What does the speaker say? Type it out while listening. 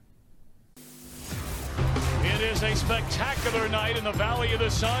is a spectacular night in the Valley of the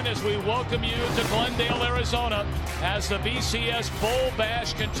Sun as we welcome you to Glendale, Arizona, as the BCS Bowl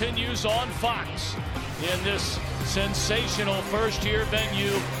Bash continues on Fox. In this sensational first-year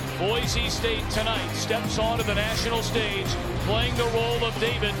venue, Boise State tonight steps onto the national stage, playing the role of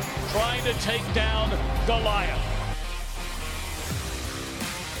David, trying to take down Goliath.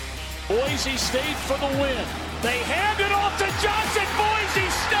 Boise State for the win. They hand it off to Johnson. Boise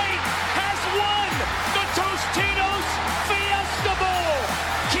State has won the Tostitos Fiesta Bowl.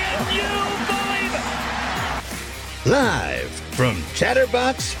 Can you believe it? Live from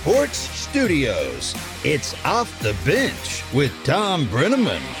Chatterbox Sports Studios, it's Off the Bench with Thom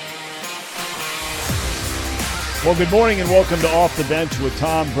Brennaman. Well, good morning and welcome to Off the Bench with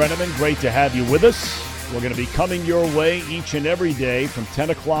Thom Brennaman. Great to have you with us. We're going to be coming your way each and every day from 10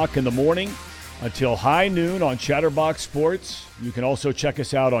 o'clock in the morning until high noon on Chatterbox Sports. You can also check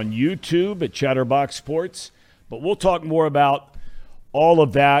us out on YouTube at Chatterbox Sports. But we'll talk more about all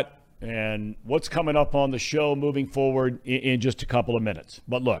of that and what's coming up on the show moving forward in just a couple of minutes.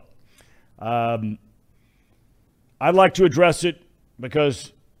 But look, I'd like to address it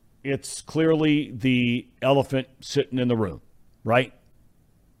because it's clearly the elephant sitting in the room, right?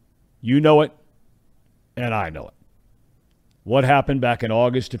 You know it, and I know it. What happened back in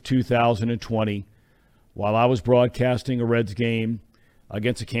August of 2020 while I was broadcasting a Reds game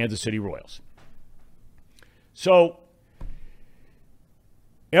against the Kansas City Royals. So,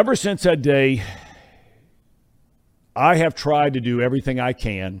 ever since that day, I have tried to do everything I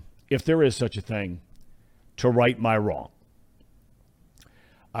can, if there is such a thing, to right my wrong.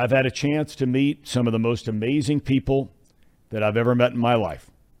 I've had a chance to meet some of the most amazing people that I've ever met in my life.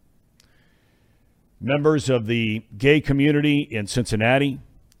 Members of the gay community in Cincinnati,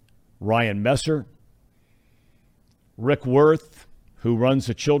 Ryan Messer, Rick Worth, who runs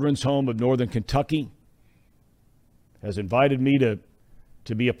the Children's Home of Northern Kentucky, has invited me to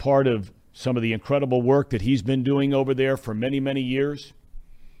be a part of some of the incredible work that he's been doing over there for many, many years.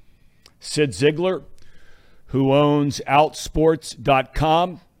 Sid Ziegler, who owns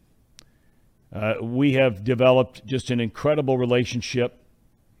Outsports.com. We have developed just an incredible relationship.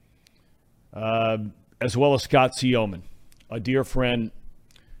 As well as Scott Seoman, a dear friend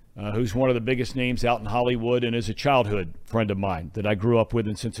who's one of the biggest names out in Hollywood and is a childhood friend of mine that I grew up with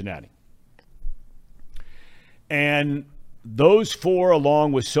in Cincinnati. And those four,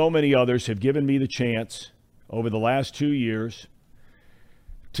 along with so many others, have given me the chance over the last 2 years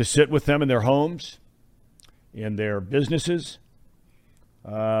to sit with them in their homes, in their businesses,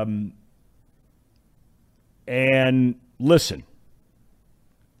 and listen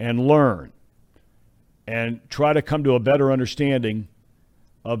and learn and try to come to a better understanding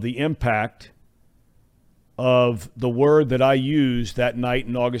of the impact of the word that I used that night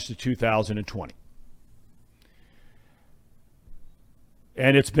in August of 2020.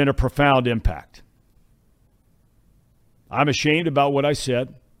 And it's been a profound impact. I'm ashamed about what I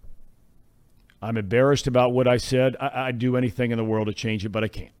said. I'm embarrassed about what I said. I'd do anything in the world to change it, but I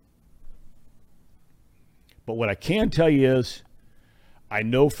can't. But what I can tell you is, I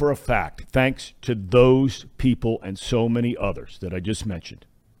know for a fact, thanks to those people and so many others that I just mentioned,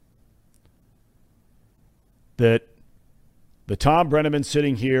 that the Thom Brennaman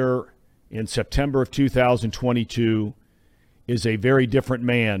sitting here in September of 2022 is a very different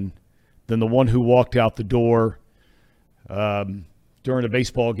man than the one who walked out the door during a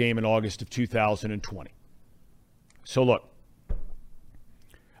baseball game in August of 2020. So look,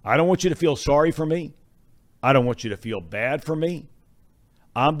 I don't want you to feel sorry for me. I don't want you to feel bad for me.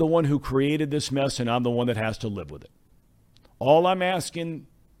 I'm the one who created this mess, and I'm the one that has to live with it. All I'm asking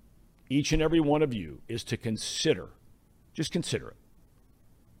each and every one of you is to consider, just consider it,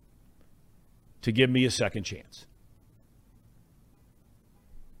 to give me a second chance.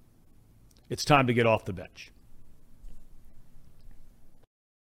 It's time to get off the bench.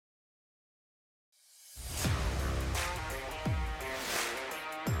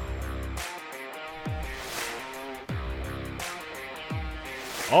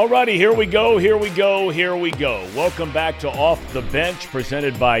 All righty, here we go. Welcome back to Off the Bench,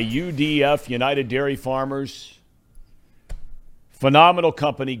 presented by UDF, United Dairy Farmers. Phenomenal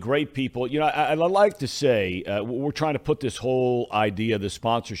company, great people. You know, I like to say we're trying to put this whole idea, the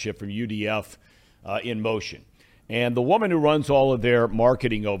sponsorship from UDF in motion. And the woman who runs all of their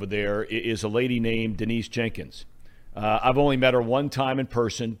marketing over there is a lady named Denise Jenkins. I've only met her one time in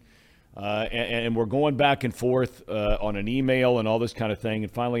person. And we're going back and forth on an email and all this kind of thing,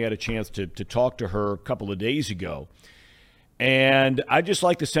 and finally had a chance to talk to her a couple of days ago. And I'd just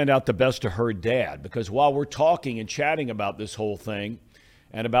like to send out the best to her dad, because while we're talking and chatting about this whole thing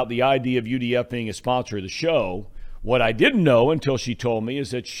and about the idea of UDF being a sponsor of the show. What I didn't know until she told me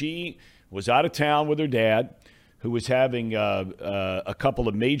is that she was out of town with her dad, who was having a couple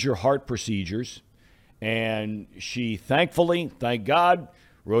of major heart procedures. And she thankfully, thank God,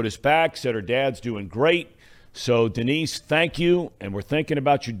 wrote us back, said her dad's doing great. So, Denise, thank you. And we're thinking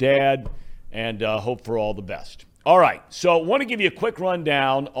about your dad and hope for all the best. All right. So, I want to give you a quick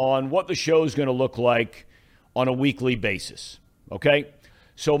rundown on what the show is going to look like on a weekly basis. Okay?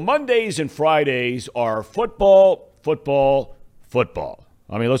 So, Mondays and Fridays are football.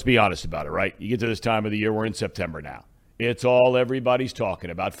 I mean, let's be honest about it, right? You get to this time of the year, we're in September now. It's all everybody's talking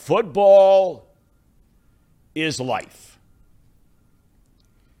about. Football is life.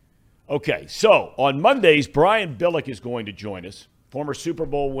 Okay, so on Mondays, Brian Billick is going to join us, former Super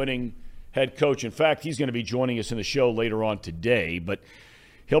Bowl winning head coach. In fact, he's going to be joining us in the show later on today, but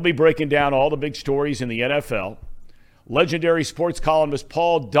he'll be breaking down all the big stories in the NFL. Legendary sports columnist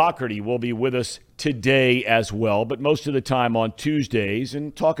Paul Daughtery will be with us today as well, but most of the time on Tuesdays,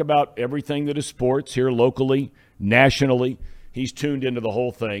 and talk about everything that is sports here locally, nationally. He's tuned into the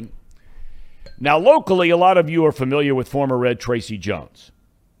whole thing. Now, locally, a lot of you are familiar with former Red Tracy Jones.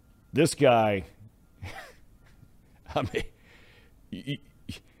 This guy, I mean,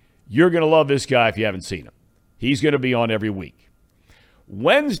 you're going to love this guy if you haven't seen him. He's going to be on every week.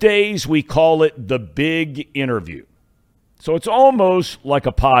 Wednesdays, we call it the Big Interview. So it's almost like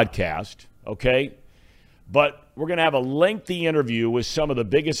a podcast, okay? But we're going to have a lengthy interview with some of the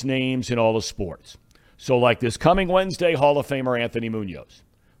biggest names in all of sports. So like this coming Wednesday, Hall of Famer Anthony Munoz.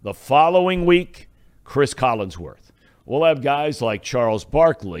 The following week, Chris Collinsworth. We'll have guys like Charles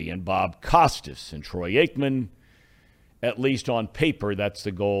Barkley and Bob Costas and Troy Aikman. At least on paper, that's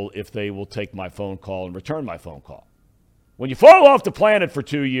the goal if they will take my phone call and return my phone call. When you fall off the planet for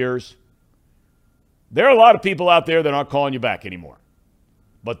 2 years, there are a lot of people out there that aren't calling you back anymore.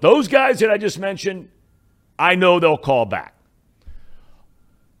 But those guys that I just mentioned, I know they'll call back.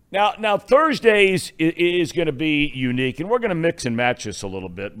 Now Thursdays is going to be unique, and we're going to mix and match this a little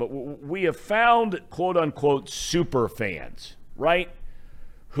bit, but we have found, quote-unquote, super fans, right,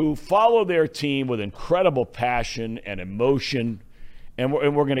 who follow their team with incredible passion and emotion, and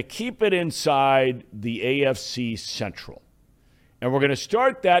we're going to keep it inside the AFC Central. And we're going to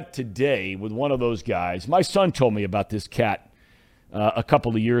start that today with one of those guys. My son told me about this cat a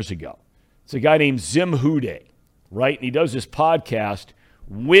couple of years ago. It's a guy named Zim Who Dey, right? And he does this podcast,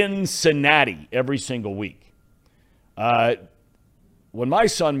 Cincinnati, every single week. When my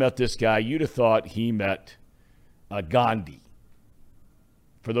son met this guy, you'd have thought he met Gandhi.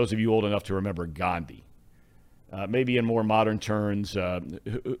 For those of you old enough to remember Gandhi. Maybe in more modern terms,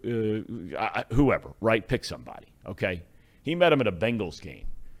 whoever, right? Pick somebody, okay? He met him at a Bengals game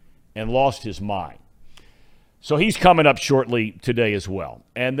and lost his mind. So he's coming up shortly today as well.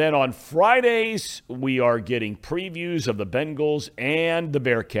 And then on Fridays, we are getting previews of the Bengals and the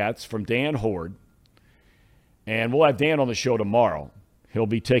Bearcats from Dan Horde. And we'll have Dan on the show tomorrow. He'll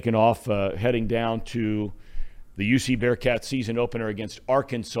be taking off, heading down to the UC Bearcats season opener against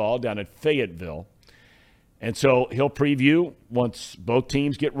Arkansas down at Fayetteville. And so he'll preview once both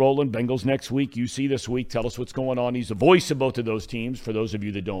teams get rolling. Bengals next week, UC this week. Tell us what's going on. He's the voice of both of those teams, for those of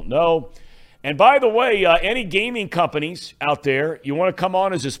you that don't know. And by the way, any gaming companies out there, you want to come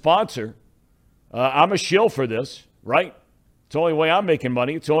on as a sponsor, I'm a shill for this, right? It's the only way I'm making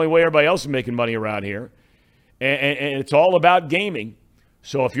money. It's the only way everybody else is making money around here. And it's all about gaming.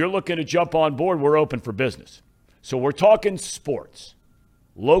 So if you're looking to jump on board, we're open for business. So we're talking sports.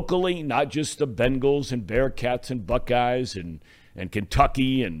 Locally, not just the Bengals and Bearcats and Buckeyes and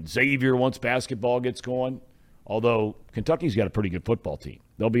Kentucky and Xavier once basketball gets going. Although Kentucky's got a pretty good football team.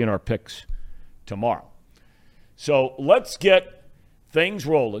 They'll be in our picks tomorrow. So let's get things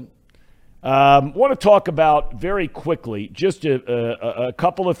rolling. Want to talk about very quickly just a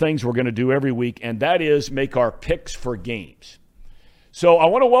couple of things we're going to do every week, and that is make our picks for games. So I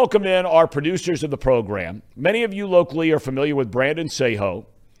want to welcome in our producers of the program. Many of you locally are familiar with Brandon Seho.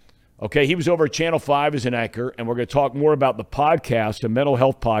 Okay, he was over at Channel 5 as an anchor, and we're going to talk more about the podcast, a mental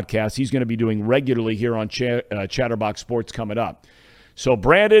health podcast he's going to be doing regularly here on Chatterbox Sports coming up. So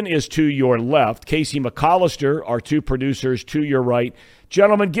Brandon is to your left. Casey McAllister, our two producers, to your right.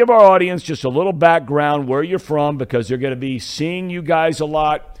 Gentlemen, give our audience just a little background where you're from, because they're going to be seeing you guys a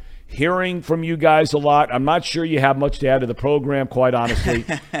lot, hearing from you guys a lot. I'm not sure you have much to add to the program, quite honestly,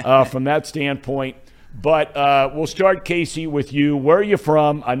 from that standpoint. But we'll start, Casey, with you. Where are you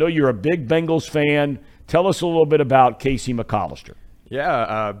from? I know you're a big Bengals fan. Tell us a little bit about Casey McAllister.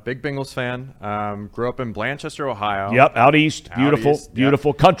 Yeah, big Bengals fan. Grew up in Blanchester, Ohio. Yep, out east. Beautiful,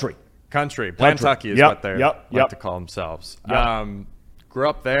 beautiful country. Country. Blantucky is what they like to call themselves. Yep. grew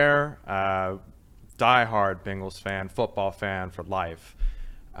up there, diehard Bengals fan, football fan for life.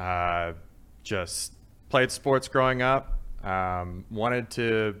 Just played sports growing up, wanted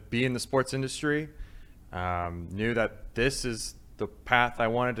to be in the sports industry, knew that this is the path I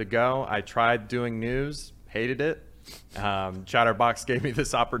wanted to go. I tried doing news, hated it. Chatterbox gave me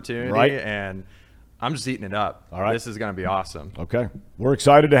this opportunity, and I'm just eating it up. All right. This is going to be awesome. Okay. We're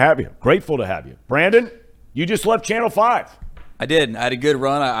excited to have you. Grateful to have you. Brandon, you just left Channel 5. I did. I had a good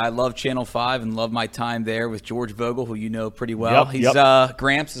run. I love Channel 5 and love my time there with George Vogel, who you know pretty well. He's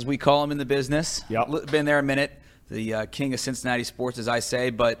Gramps, as we call him in the business. Been there a minute. The king of Cincinnati sports, as I say.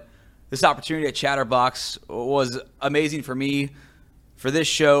 But this opportunity at Chatterbox was amazing for me, for this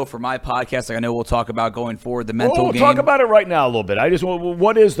show, for my podcast. Like I know we'll talk about going forward, the mental game. We'll talk about it right now a little bit.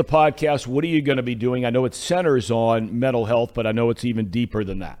 What is the podcast? What are you going to be doing? I know it centers on mental health, but I know it's even deeper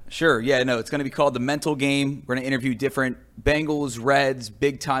than that. Sure. Yeah, no, it's going to be called The Mental Game. We're going to interview different Bengals, Reds,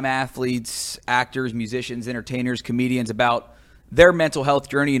 big-time athletes, actors, musicians, entertainers, comedians about their mental health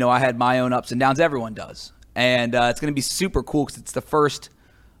journey. You know, I had my own ups and downs. Everyone does. And it's going to be super cool because it's the first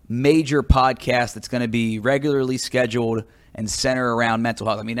major podcast that's going to be regularly scheduled and center around mental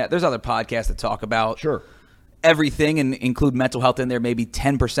health. I mean, there's other podcasts that talk about everything and include mental health in there, maybe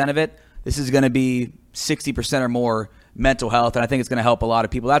 10% of it. This is going to be 60% or more mental health, and I think it's going to help a lot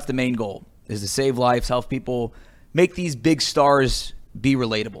of people. That's the main goal, is to save lives, help people, make these big stars be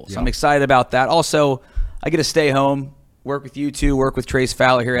relatable. So I'm excited about that. Also, I get to stay home, work with you two, work with Trace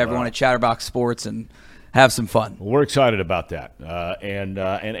Fowler here, everyone at Chatterbox Sports, and have some fun. Well, we're excited about that, and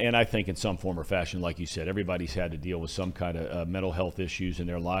I think in some form or fashion, like you said, everybody's had to deal with some kind of mental health issues in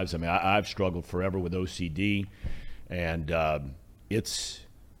their lives. I mean, I've struggled forever with OCD, and it's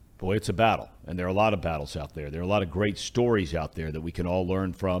a battle, and there are a lot of battles out there. There are a lot of great stories out there that we can all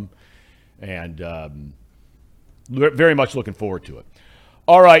learn from, and very much looking forward to it.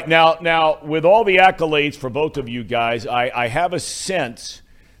 All right, now with all the accolades for both of you guys, I have a sense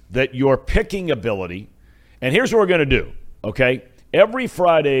that your picking ability. And here's what we're going to do, okay? Every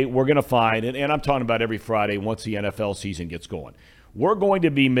Friday we're going to find, and I'm talking about every Friday once the NFL season gets going, we're going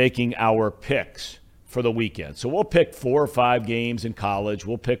to be making our picks for the weekend. So we'll pick 4 or 5 games in college.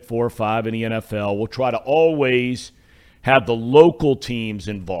 We'll pick 4 or 5 in the NFL. We'll try to always have the local teams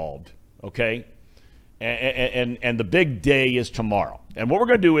involved, okay? And the big day is tomorrow. And what we're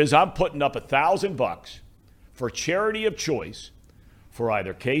going to do is I'm putting up $1,000 for charity of choice for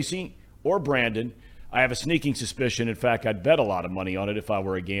either Casey or Brandon. I have a sneaking suspicion. In fact, I'd bet a lot of money on it if I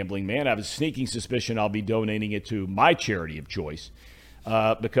were a gambling man. I have a sneaking suspicion I'll be donating it to my charity of choice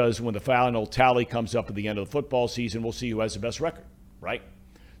because when the final tally comes up at the end of the football season, we'll see who has the best record, right?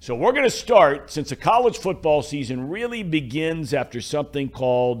 So we're going to start, since the college football season really begins after something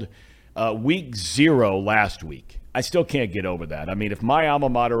called Week 0 last week. I still can't get over that. I mean, if my alma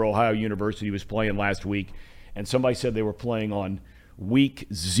mater, Ohio University, was playing last week and somebody said they were playing on Week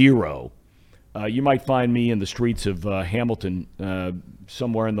 0, you might find me in the streets of Hamilton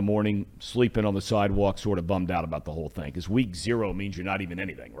somewhere in the morning, sleeping on the sidewalk, sort of bummed out about the whole thing, because Week 0 means you're not even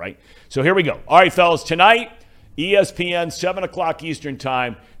anything, right? So here we go. All right, fellas, tonight, ESPN, 7 o'clock Eastern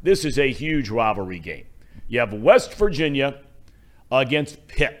time, this is a huge rivalry game. You have West Virginia against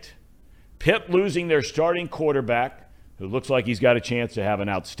Pitt. Pitt losing their starting quarterback, who looks like he's got a chance to have an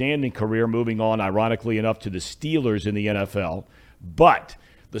outstanding career, moving on, ironically enough, to the Steelers in the NFL. But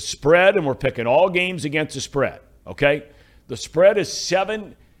the spread, and we're picking all games against the spread, okay? The spread is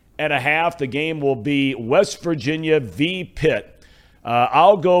 7.5. The game will be West Virginia v. Pitt.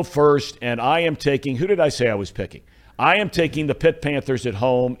 I'll go first, and I am taking – who did I say I was picking? I am taking the Pitt Panthers at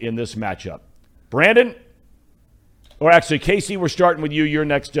home in this matchup. Brandon? Or actually, Casey, we're starting with you. You're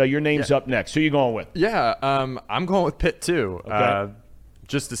next. Your name's up next. Who are you going with? Yeah, I'm going with Pitt too. Okay.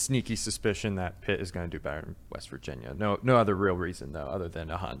 Just a sneaky suspicion that Pitt is going to do better in West Virginia. No other real reason, though, other than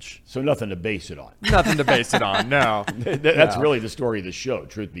a hunch. So nothing to base it on. Nothing to base it on, no. That's really the story of the show,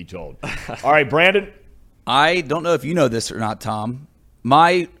 truth be told. All right, Brandon? I don't know if you know this or not, Tom.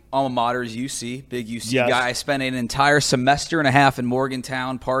 My alma mater is UC, big UC guy. I spent an entire semester and a half in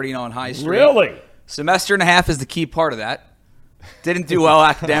Morgantown partying on High Street. Really? Semester and a half is the key part of that. Didn't do well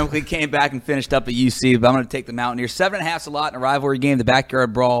academically, came back and finished up at UC, but I'm going to take the Mountaineers. 7.5's a lot in a rivalry game, the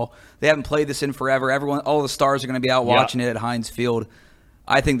backyard brawl. They haven't played this in forever. All the stars are going to be out watching it at Heinz Field.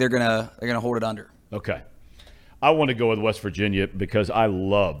 I think they're going to hold it under. Okay. I want to go with West Virginia because I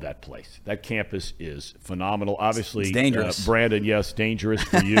love that place. That campus is phenomenal. Obviously, it's dangerous. Brandon, yes, dangerous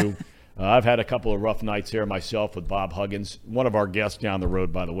for you. I've had a couple of rough nights there myself with Bob Huggins, one of our guests down the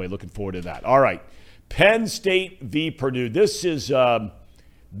road, by the way. Looking forward to that. All right. Penn State v. Purdue. This is a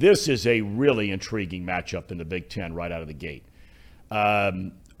really intriguing matchup in the Big Ten right out of the gate.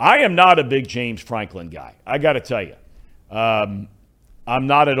 I am not a big James Franklin guy. I got to tell you. I'm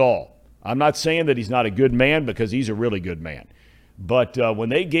not at all. I'm not saying that he's not a good man, because he's a really good man. But when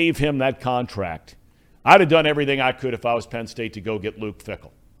they gave him that contract, I'd have done everything I could if I was Penn State to go get Luke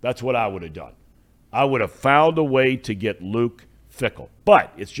Fickell. That's what I would have done. I would have found a way to get Luke Fickell.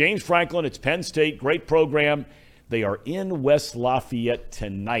 But it's James Franklin. It's Penn State. Great program. They are in West Lafayette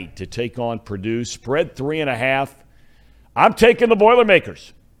tonight to take on Purdue. Spread 3.5. I'm taking the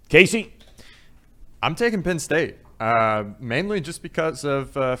Boilermakers. Casey? I'm taking Penn State, mainly just because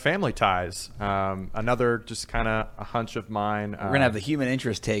of family ties. Another just kind of a hunch of mine. We're going to have the human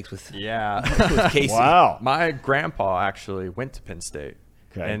interest takes with, yeah. with Casey. Wow. My grandpa actually went to Penn State.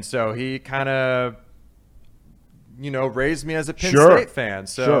 Okay. And so he kind of, raised me as a Penn Sure. State fan.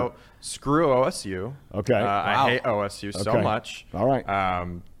 So screw OSU. Okay. I hate OSU so Okay. much. All right.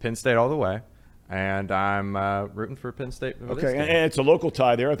 Penn State all the way. And I'm rooting for Penn State. For this Okay, game. and it's a local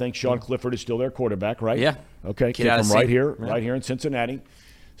tie there. I think Sean Clifford is still their quarterback, right? Yeah. Okay, Kid kid out of from right St. here in Cincinnati.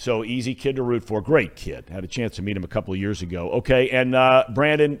 So easy kid to root for. Great kid. Had a chance to meet him a couple of years ago. Okay, and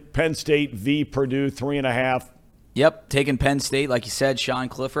Brandon, Penn State v. Purdue, 3.5. Yep, taking Penn State, like you said, Sean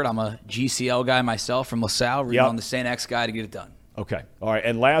Clifford. I'm a GCL guy myself from LaSalle, rooting on the St. X guy to get it done. Okay, all right.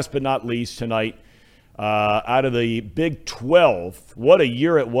 And last but not least tonight, out of the Big 12, what a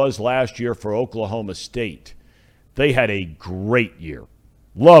year it was last year for Oklahoma State. They had a great year.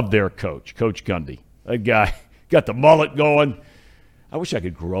 Love their coach, Coach Gundy. That guy got the mullet going. I wish I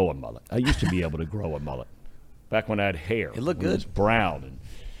could grow a mullet. I used to be able to grow a mullet back when I had hair. It looked when good. It was brown.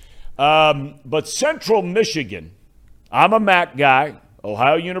 But Central Michigan, I'm a MAC guy,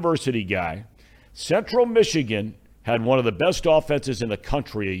 Ohio University guy. Central Michigan had one of the best offenses in the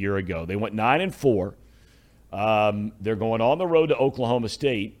country a year ago. They went 9-4. They're going on the road to Oklahoma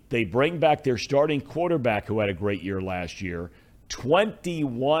State. They bring back their starting quarterback who had a great year last year,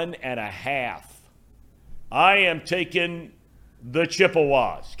 21.5. I am taking the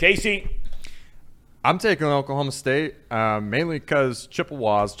Chippewas. Casey? I'm taking Oklahoma State, mainly because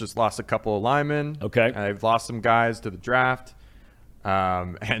Chippewas just lost a couple of linemen. Okay. And they've lost some guys to the draft.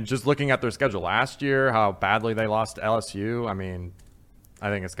 And just looking at their schedule last year, how badly they lost to LSU, I mean, I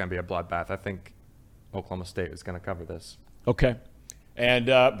think it's going to be a bloodbath. I think Oklahoma State is going to cover this. Okay. And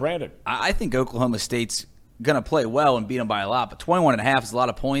Brandon? I think Oklahoma State's going to play well and beat them by a lot, but 21.5 is a lot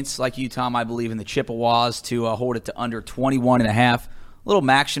of points. Like you, Tom, I believe in the Chippewas to hold it to under 21.5. Little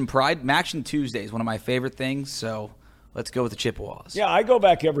Maction pride. Maction Tuesday is one of my favorite things, so let's go with the Chippewas. Yeah, I go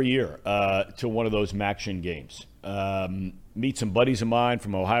back every year to one of those Maction games. Meet some buddies of mine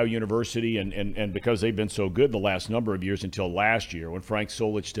from Ohio University, and because they've been so good the last number of years until last year when Frank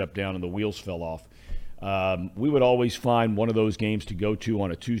Solich stepped down and the wheels fell off, we would always find one of those games to go to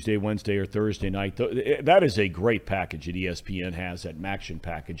on a Tuesday, Wednesday, or Thursday night. That is a great package that ESPN has, that Maction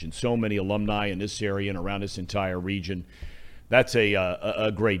package, and so many alumni in this area and around this entire region. That's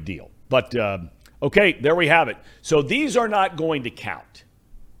a great deal. But, okay, there we have it. So these are not going to count.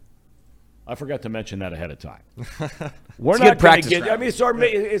 I forgot to mention that ahead of time. We're not going to get. I mean,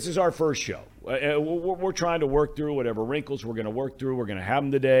 this is our first show. We're trying to work through whatever wrinkles we're going to work through. We're going to have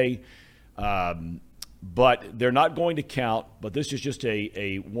them today, but they're not going to count. But this is just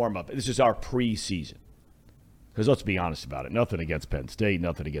a warm up. This is our preseason. Because let's be honest about it. Nothing against Penn State.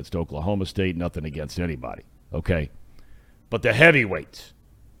 Nothing against Oklahoma State. Nothing against anybody. Okay, but the heavyweights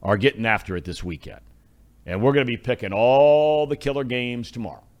are getting after it this weekend, and we're going to be picking all the killer games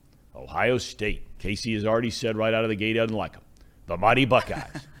tomorrow. Ohio State. Casey has already said right out of the gate he doesn't like them. The Mighty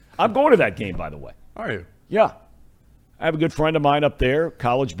Buckeyes. I'm going to that game, by the way. Are you? Yeah. I have a good friend of mine up there,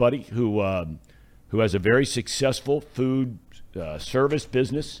 college buddy, who has a very successful food service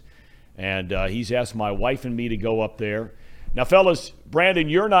business, and he's asked my wife and me to go up there. Now, fellas, Brandon,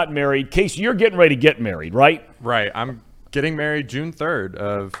 you're not married. Casey, you're getting ready to get married, right? Right. I'm getting married June 3rd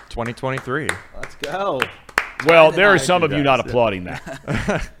of 2023. Let's go. Well, there are some of you not applauding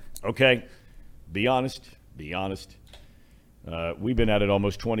that. Okay? Be honest. We've been at it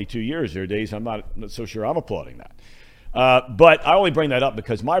almost 22 years. There are days I'm not so sure I'm applauding that. But I only bring that up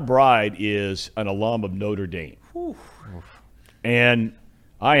because my bride is an alum of Notre Dame. Whew. And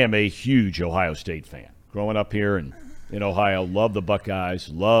I am a huge Ohio State fan. Growing up here in Ohio, love the Buckeyes,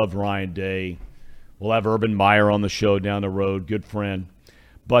 love Ryan Day. We'll have Urban Meyer on the show down the road, good friend.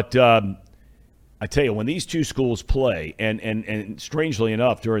 But I tell you, when these two schools play, and strangely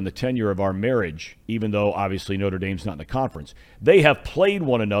enough, during the tenure of our marriage, even though obviously Notre Dame's not in the conference, they have played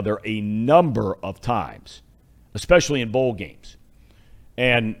one another a number of times, especially in bowl games.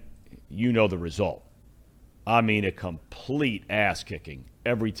 And you know the result. I mean, a complete ass-kicking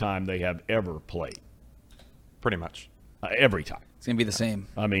every time they have ever played. Pretty much. Every time. It's going to be the same.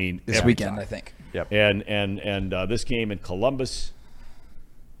 I mean, this weekend, I think. Yep. And this game in Columbus,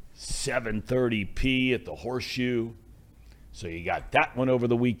 7:30 p at the Horseshoe. So you got that one over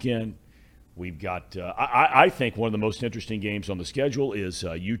the weekend. We've got, I think, one of the most interesting games on the schedule is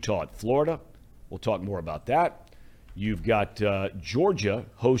Utah at Florida. We'll talk more about that. You've got Georgia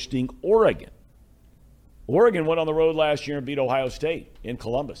hosting Oregon. Oregon went on the road last year and beat Ohio State in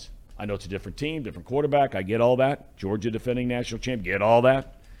Columbus. I know it's a different team, different quarterback. I get all that. Georgia defending national champ, get all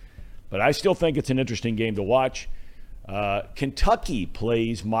that. But I still think it's an interesting game to watch. Kentucky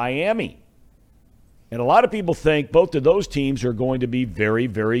plays Miami. And a lot of people think both of those teams are going to be very,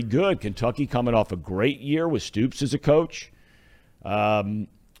 very good. Kentucky coming off a great year with Stoops as a coach. And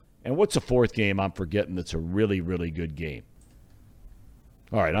what's the fourth game I'm forgetting that's a really, really good game?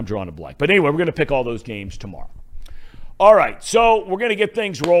 All right, I'm drawing a blank. But anyway, we're going to pick all those games tomorrow. All right, so we're going to get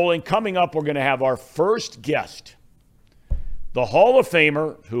things rolling. Coming up, we're going to have our first guest, the Hall of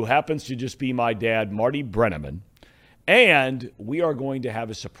Famer, who happens to just be my dad, Marty Brennaman. And we are going to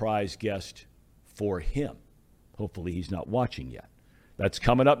have a surprise guest for him. Hopefully he's not watching yet. That's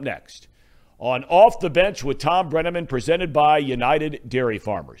coming up next on Off the Bench with Thom Brennaman, presented by United Dairy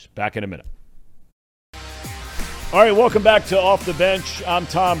Farmers. Back in a minute. All right, welcome back to Off the Bench. I'm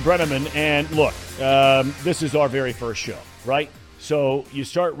Thom Brennaman, and look, this is our very first show, right? So you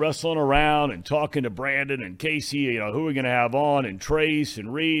start wrestling around and talking to Brandon and Casey, who are we going to have on, and Trace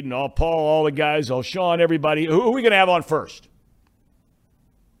and Reed and all Paul, all the guys, all Sean, everybody. Who are we going to have on first?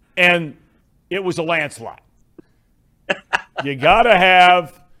 And it was a landslide. You got to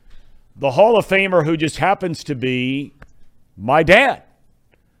have the Hall of Famer who just happens to be my dad,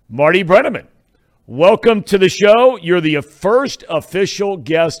 Marty Brennaman. Welcome to the show. You're the first official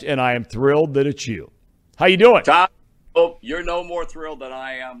guest, and I am thrilled that it's you. How you doing? Tom, oh, you're no more thrilled than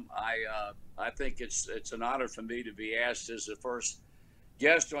I am. I think it's an honor for me to be asked as the first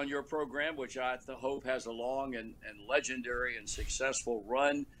guest on your program, which I hope has a long and legendary and successful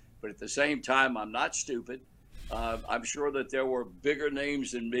run. But at the same time, I'm not stupid. I'm sure that there were bigger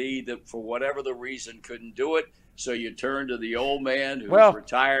names than me that, for whatever the reason, couldn't do it. So you turn to the old man who's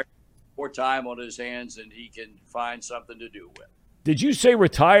retired, more time on his hands, and he can find something to do with. Did you say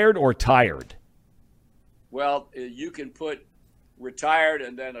retired or tired? Well, you can put retired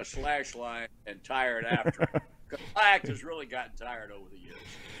and then a slash line and tired after. Because my act has really gotten tired over the years.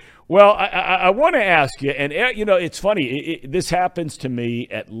 Well, I want to ask you, and it's funny. This happens to me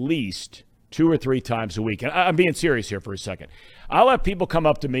at least 2 or 3 times a week. And I'm being serious here for a second. I'll have people come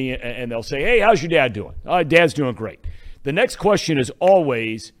up to me and they'll say, "Hey, how's your dad doing?" "Oh, Dad's doing great." The next question is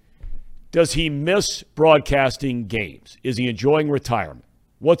always, does he miss broadcasting games? Is he enjoying retirement?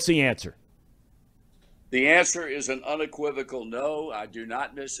 What's the answer? The answer is an unequivocal no. I do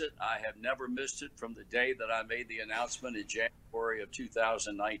not miss it. I have never missed it from the day that I made the announcement in January of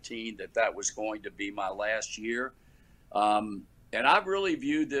 2019 that was going to be my last year. And I've really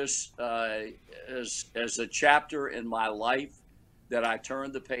viewed this as a chapter in my life that I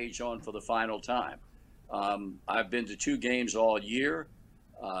turned the page on for the final time. I've been to 2 games all year.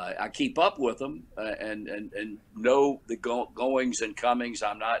 I keep up with them and know the goings and comings.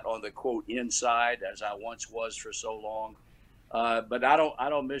 I'm not on the quote inside as I once was for so long, but I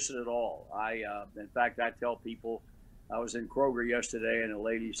don't miss it at all. In fact, I tell people, I was in Kroger yesterday and a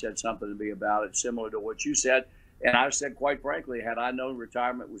lady said something to me about it similar to what you said, and I said, quite frankly, had I known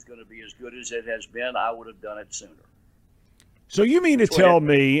retirement was going to be as good as it has been, I would have done it sooner. So you mean to tell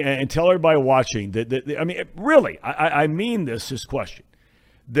me and tell everybody watching that I mean, really, I mean this question.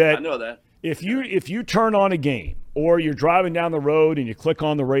 That I know that. If you turn on a game or you're driving down the road and you click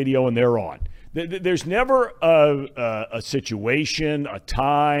on the radio and they're on, there's never a situation, a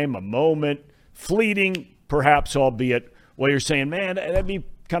time, a moment, fleeting perhaps, albeit, you're saying, man, that'd be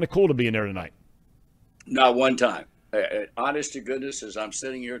kind of cool to be in there tonight. Not one time. Honest to goodness, as I'm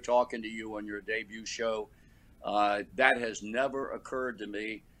sitting here talking to you on your debut show, that has never occurred to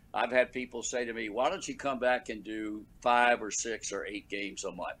me. I've had people say to me, why don't you come back and do 5 or 6 or 8 games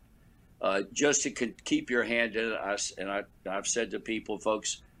a month, just to keep your hand in it. And I've said to people,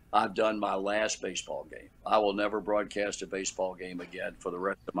 folks, I've done my last baseball game. I will never broadcast a baseball game again for the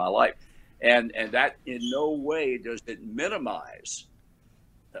rest of my life. And that in no way does it minimize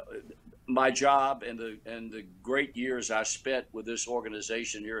my job and the great years I spent with this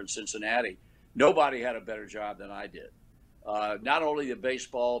organization here in Cincinnati. Nobody had a better job than I did. Not only the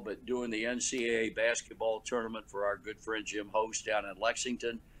baseball, but doing the NCAA basketball tournament for our good friend Jim Host down in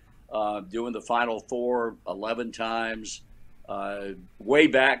Lexington, doing the Final Four 11 times, way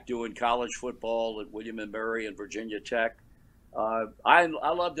back doing college football at William & Mary and Virginia Tech. I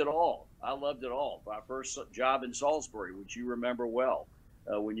loved it all. I loved it all. My first job in Salisbury, which you remember well,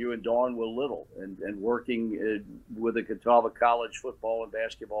 when you and Dawn were little, and working with the Catawba College football and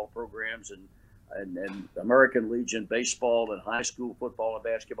basketball programs and American Legion baseball and high school football and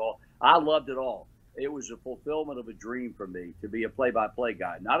basketball. I loved it all. It was a fulfillment of a dream for me to be a play-by-play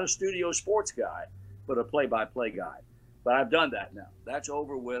guy, not a studio sports guy, but a play-by-play guy. But I've done that now. That's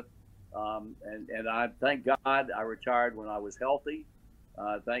over with. And I thank God I retired when I was healthy.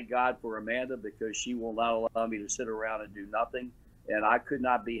 Thank God for Amanda, because she will not allow me to sit around and do nothing. And I could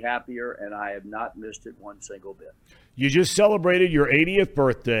not be happier, and I have not missed it one single bit. You just celebrated your 80th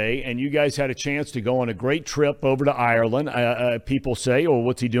birthday, and you guys had a chance to go on a great trip over to Ireland. People say, oh,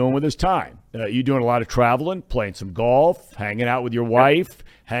 what's he doing with his time? You doing a lot of traveling, playing some golf, hanging out with your wife,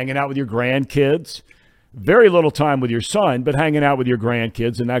 hanging out with your grandkids. Very little time with your son, but hanging out with your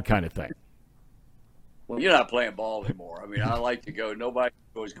grandkids and that kind of thing. Well, you're not playing ball anymore. I mean, I like to go. Nobody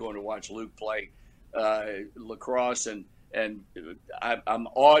was going to watch Luke play lacrosse, and I'm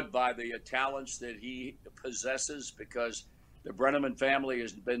awed by the talents that he possesses, because the Brennaman family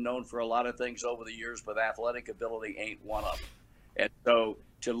has been known for a lot of things over the years, but athletic ability ain't one of them. And so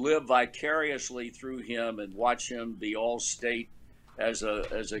to live vicariously through him and watch him be all state as a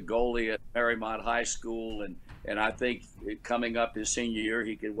goalie at Marymount High School, and I think coming up his senior year,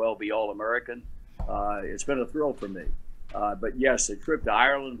 he could well be All-American. It's been a thrill for me. But yes, the trip to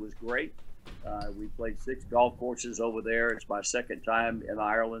Ireland was great. We played 6 golf courses over there. It's my second time in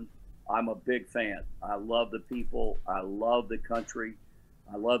Ireland. I'm a big fan. I love the people. I love the country.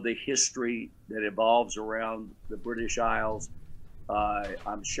 I love the history that evolves around the British Isles.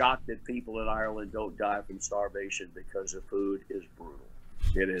 I'm shocked that people in Ireland don't die from starvation, because the food is brutal.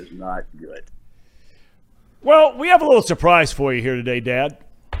 It is not good. Well, we have a little surprise for you here today, Dad.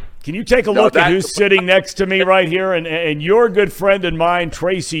 Can you take a look at who's sitting next to me right here? And your good friend and mine,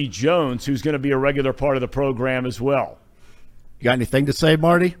 Tracy Jones, who's going to be a regular part of the program as well. You got anything to say,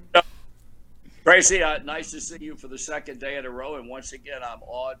 Marty? Tracy, nice to see you for the second day in a row. And once again, I'm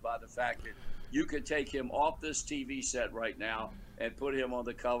awed by the fact that you could take him off this TV set right now and put him on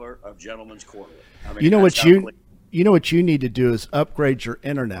the cover of Gentleman's Quarterly. I mean, you know what you need to do is upgrade your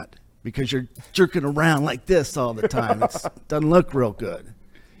internet, because you're jerking around like this all the time. It doesn't look real good.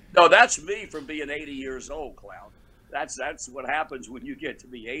 No, that's me from being 80 years old, clown. That's what happens when you get to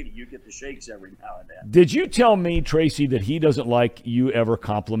be 80. You get the shakes every now and then. Did you tell me, Tracy, that he doesn't like you ever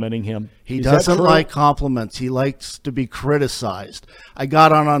complimenting him? He doesn't like compliments. He likes to be criticized. I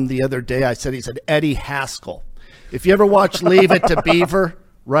got on the other day. I said, he said, Eddie Haskell. If you ever watch Leave It to Beaver,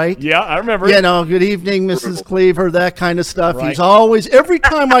 right? Yeah, I remember. You know, good evening, Mrs. Cleaver, that kind of stuff. Right. He's always, every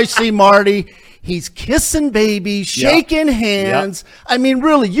time I see Marty, he's kissing babies, shaking hands. Yep. I mean,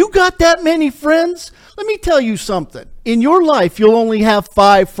 really, you got that many friends? Let me tell you something. In your life, you'll only have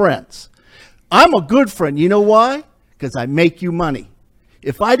 5 friends. I'm a good friend. You know why? Because I make you money.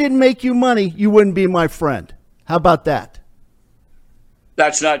 If I didn't make you money, you wouldn't be my friend. How about that?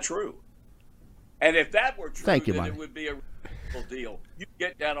 That's not true. And if that were true, Thank you, then Marty. It would be a real deal. You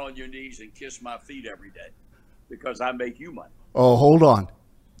get down on your knees and kiss my feet every day, because I make you money. Oh, hold on.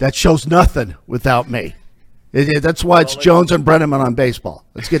 That shows nothing without me. That's why it's Jones and Brennaman on baseball.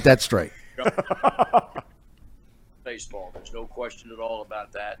 Let's get that straight. Baseball. There's no question at all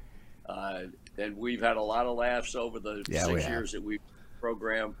about that. And we've had a lot of laughs over the 6 years that we've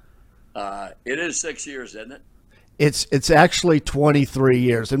programmed. It is 6 years, isn't it? It's actually 23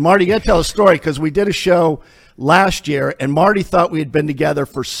 years. And Marty, you got to tell a story, because we did a show last year, and Marty thought we had been together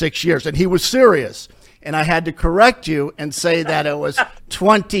for 6 years, and he was serious. And I had to correct you and say that it was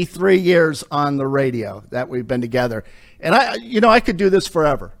 23 years on the radio that we've been together. And I could do this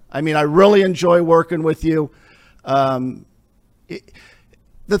forever. I mean, I really enjoy working with you. The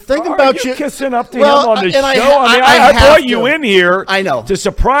thing about you kissing up to him on the show. I brought you in here. I know, to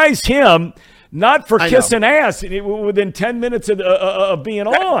surprise him. Not for kissing ass within 10 minutes of being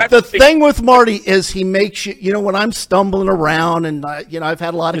on. The thing with Marty is he makes you, when I'm stumbling around and, I've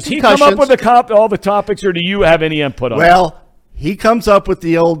had a lot of concussions. Does he come up with all the topics, or do you have any input on it? Well, he comes up with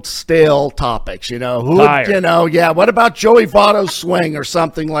the old stale topics, what about Joey Votto's swing or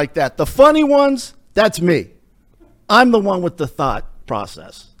something like that? The funny ones, that's me. I'm the one with the thought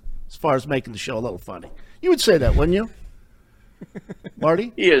process as far as making the show a little funny. You would say that, wouldn't you,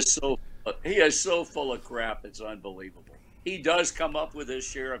 Marty? He is so full of crap, it's unbelievable. He does come up with his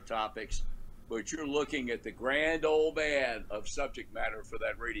share of topics, but you're looking at the grand old man of subject matter for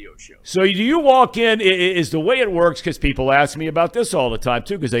that radio show. So do you walk in, is the way it works, because people ask me about this all the time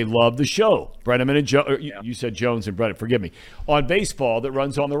too, because they love the show. Brennaman and you said Jones and Brennan, forgive me, on baseball that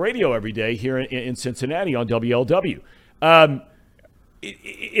runs on the radio every day here in Cincinnati on WLW.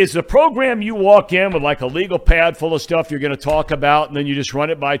 Is the program you walk in with like a legal pad full of stuff you're going to talk about, and then you just run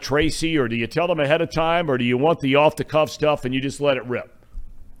it by Tracy, or do you tell them ahead of time, or do you want the off-the-cuff stuff and you just let it rip?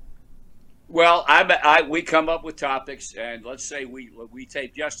 Well, we come up with topics, and let's say we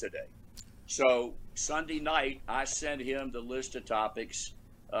taped yesterday. So Sunday night, I sent him the list of topics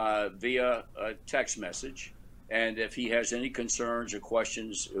via a text message, and if he has any concerns or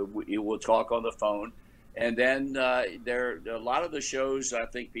questions, we'll talk on the phone. And then a lot of the shows, I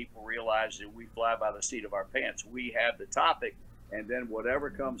think people realize that we fly by the seat of our pants. We have the topic, and then whatever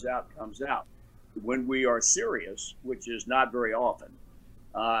comes out, comes out. When we are serious, which is not very often,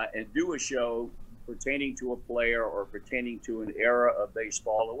 and do a show pertaining to a player or pertaining to an era of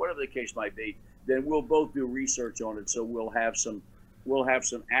baseball or whatever the case might be, then we'll both do research on it. So we'll have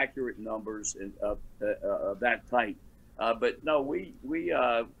some accurate numbers of that type. But no,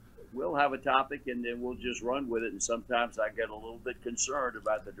 we'll have a topic, and then we'll just run with it. And sometimes I get a little bit concerned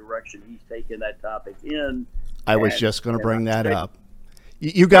about the direction he's taking that topic in. I was just going to bring that up.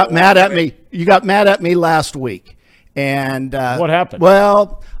 You got mad at me. You got mad at me last week. And what happened?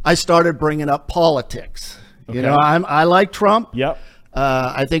 Well, I started bringing up politics. Okay. You know, I like Trump. Yep.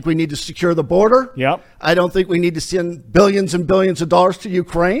 I think we need to secure the border. Yep. I don't think we need to send billions and billions of dollars to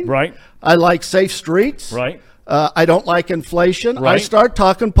Ukraine. Right. I like safe streets. Right. I don't like inflation. Right. I start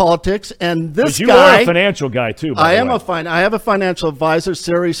talking politics, and this you guy. You are a financial guy too. I am I have a financial advisor,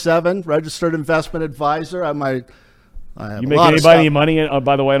 Series 7, registered investment advisor. I make anybody any money?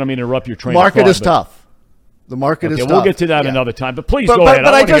 By the way, I don't mean to interrupt your train. Market is tough. The market is tough. We'll get to that another time. But please go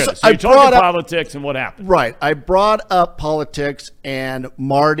ahead. So you're talking politics, and what happened? Right. I brought up politics, and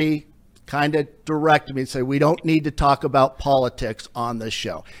Marty kind of directed me and said, we don't need to talk about politics on this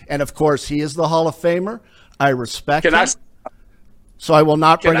show. And, of course, he is the Hall of Famer. I respect him. So I will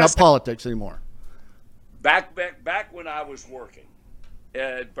not bring up politics anymore. Back when I was working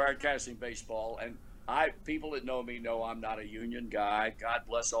at broadcasting baseball, and people that know me know I'm not a union guy. God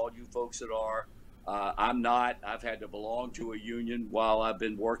bless all you folks that are. I'm not. I've had to belong to a union while I've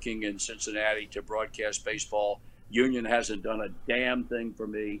been working in Cincinnati to broadcast baseball. Union hasn't done a damn thing for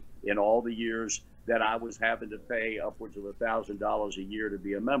me in all the years that I was having to pay upwards of $1,000 a year to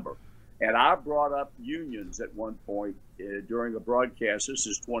be a member. And I brought up unions at one point during a broadcast. This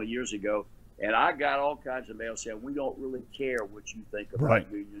is 20 years ago. And I got all kinds of mail saying, we don't really care what you think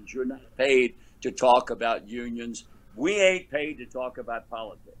about unions. You're not paid to talk about unions. We ain't paid to talk about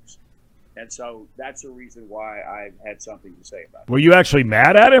politics. And so that's the reason why I had something to say about it. Were you actually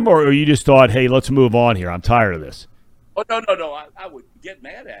mad at him, or you just thought, hey, let's move on here? I'm tired of this. Oh, no. I would get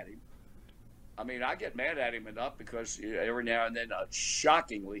mad at him. I mean, I get mad at him enough because every now and then,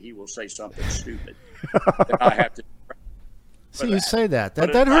 shockingly, he will say something stupid that I have to. See, you say that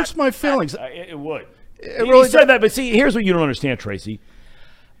hurts my feelings. It would. It really said that, but see, here's what you don't understand, Tracy.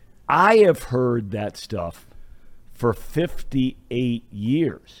 I have heard that stuff for 58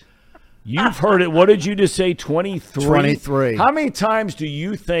 years. You've heard it. What did you just say? 23? 23. How many times do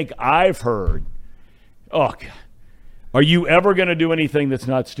you think I've heard, oh, God, are you ever going to do anything that's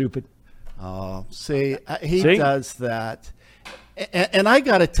not stupid? Oh, see, he does that. And I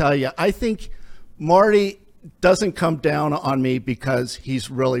got to tell you, I think Marty doesn't come down on me because he's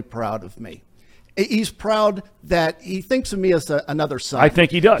really proud of me. He's proud that he thinks of me as another son. I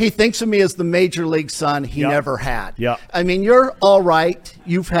think he does. He thinks of me as the major league son he never had. Yeah. I mean, you're all right.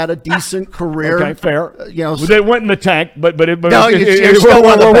 You've had a decent career. Okay, fair. Well, they went in the tank, but you're we're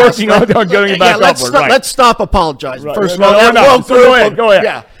working on getting it back upward. Let's stop apologizing. Right. First of all, go ahead.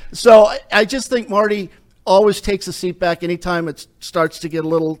 Yeah. So I just think Marty always takes a seat back anytime it starts to get a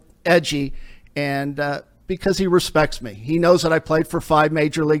little edgy, and because he respects me. He knows that I played for 5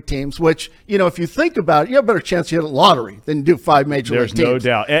 major league teams, which, if you think about it, you have a better chance to hit a lottery than you do 5 major league teams. There's no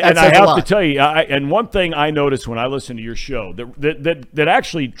doubt. And I have to tell you, and one thing I noticed when I listen to your show that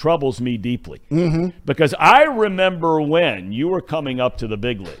actually troubles me deeply, because I remember when you were coming up to the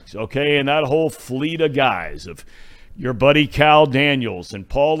big leagues, okay, and that whole fleet of guys of your buddy Cal Daniels and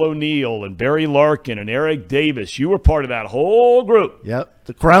Paul O'Neill and Barry Larkin and Eric Davis, you were part of that whole group. Yep,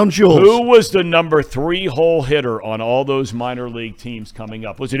 the crown jewels. Who was the number 3 hole hitter on all those minor league teams coming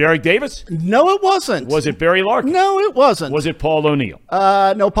up? Was it Eric Davis? No, it wasn't. Was it Barry Larkin? No, it wasn't. Was it Paul O'Neill?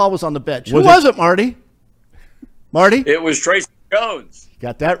 No, Paul was on the bench. Who was it, Marty? Marty? It was Tracy Jones. You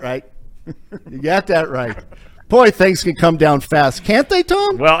got that right. You got that right. Boy, things can come down fast. Can't they,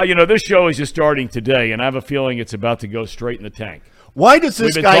 Tom? Well, this show is just starting today, and I have a feeling it's about to go straight in the tank. Why does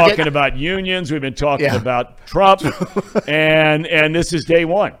this guy We've been talking about unions. We've been talking about Trump, and this is day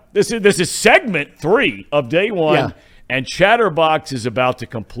one. This is segment 3 of day one, and Chatterbox is about to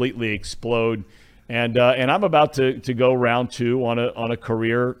completely explode. And I'm about to go round 2 on a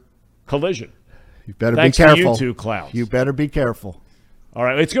career collision. You better Thanks be careful. to you two clowns. You better be careful. All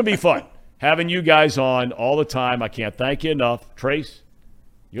right, it's going to be fun having you guys on all the time. I can't thank you enough. Trace,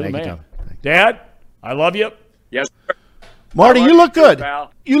 you're the man. Dad, I love you. Yes, sir. Marty, you look good.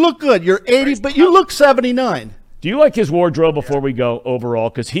 Pal. You look good. You're 80, but you look 79. Do you like his wardrobe before we go overall?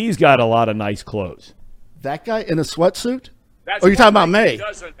 Because he's got a lot of nice clothes. That guy in a sweatsuit? That's Or you're talking one about thing me? he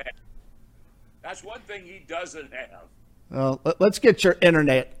doesn't have. That's one thing he doesn't have. Well, let's get your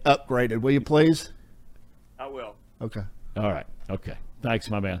internet upgraded, will you please? I will. Okay. All right. Okay. Thanks,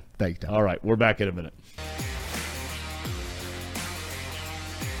 my man. Thanks, Tom. All right. We're back in a minute.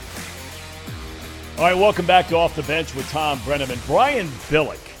 All right. Welcome back to Off the Bench with Thom Brennaman. Brian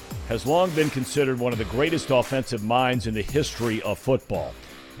Billick has long been considered one of the greatest offensive minds in the history of football.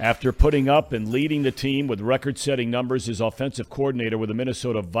 After putting up and leading the team with record-setting numbers as offensive coordinator with the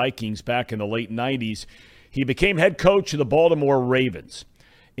Minnesota Vikings back in the late 90s, he became head coach of the Baltimore Ravens.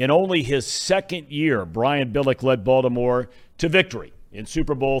 In only his second year, Brian Billick led Baltimore to victory in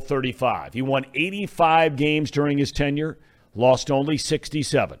Super Bowl 35. He won 85 games during his tenure, lost only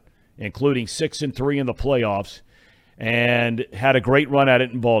 67, including 6-3 in the playoffs, and had a great run at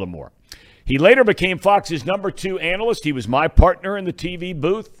it in Baltimore. He later became Fox's number 2 analyst. He was my partner in the TV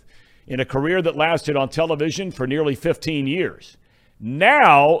booth in a career that lasted on television for nearly 15 years.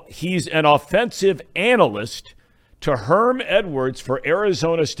 Now he's an offensive analyst to Herm Edwards for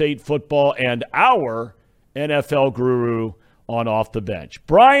Arizona State football and our NFL guru on Off the Bench.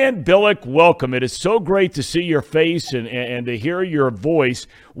 Brian Billick, welcome. It is so great to see your face and to hear your voice.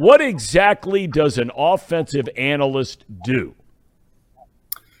 What exactly does an offensive analyst do?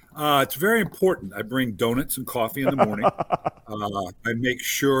 It's very important. I bring donuts and coffee in the morning. I make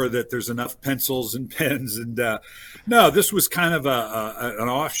sure that there's enough pencils and pens. And no, this was kind of an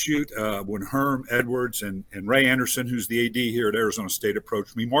offshoot when Herm Edwards and Ray Anderson, who's the AD here at Arizona State,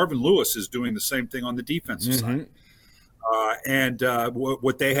 approached me. Marvin Lewis is doing the same thing on the defensive side. And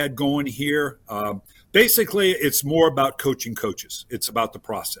what they had going here, basically, it's more about coaching coaches. It's about the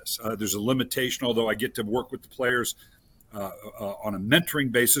process. There's a limitation, although I get to work with the players on a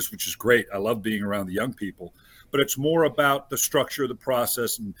mentoring basis, which is great. I love being around the young people, but it's more about the structure of the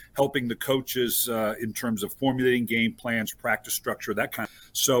process and helping the coaches in terms of formulating game plans, practice structure, that kind of.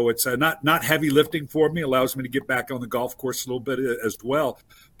 So it's not heavy lifting for me. Allows me to get back on the golf course a little bit as well.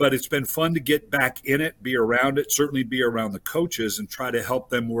 But it's been fun to get back in it, be around it, certainly be around the coaches and try to help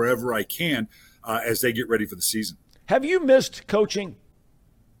them wherever I can as they get ready for the season. Have you missed coaching?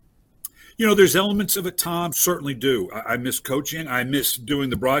 You know, there's elements of it, Tom, certainly do. I miss coaching. I miss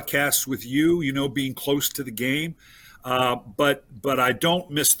doing the broadcasts with you, you know, being close to the game. But I don't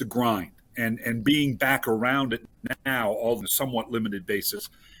miss the grind and being back around it now, all on a somewhat limited basis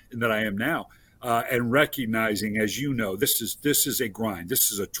that I am now, and recognizing, as you know, this is a grind.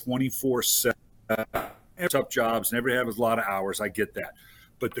 This is a 24/7 tough jobs, and everybody has a lot of hours. I get that.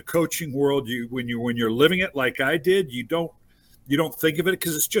 But the coaching world, when you're living it like I did, you don't think of it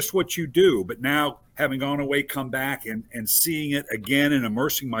because it's just what you do. But now, having gone away, come back and seeing it again and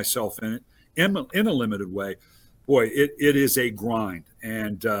immersing myself in it in a limited way, boy, it is a grind.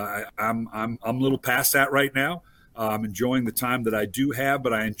 And I'm a little past that right now. I'm enjoying the time that I do have,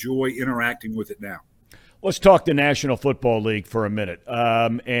 but I enjoy interacting with it now. Let's talk the National Football League for a minute.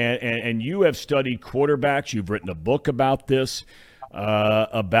 And you have studied quarterbacks. You've written a book about this,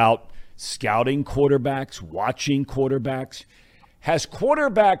 about scouting quarterbacks, watching quarterbacks. Has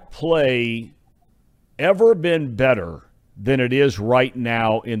quarterback play ever been better than it is right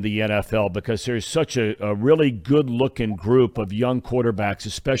now in the NFL? Because there's such a really good-looking group of young quarterbacks,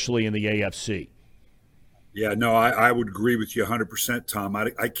 especially in the AFC. Yeah, no, I would agree with you 100%, Tom.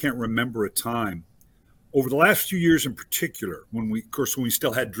 I can't remember a time over the last few years in particular when we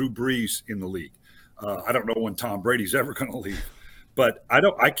still had Drew Brees in the league. I don't know when Tom Brady's ever going to leave. But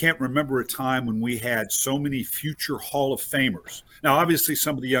I can't remember a time when we had so many future Hall of Famers. Now, obviously,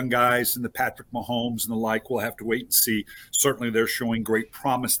 some of the young guys and the Patrick Mahomes and the like, we'll have to wait and see. Certainly, they're showing great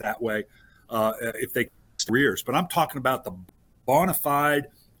promise that way if they careers. But I'm talking about the bona fide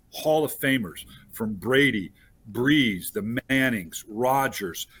Hall of Famers from Brady, Breeze, the Mannings,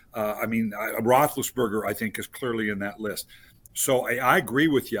 Rodgers. Roethlisberger, I think, is clearly in that list. So I agree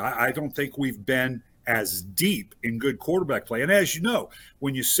with you. I don't think we've been as deep in good quarterback play. And as you know,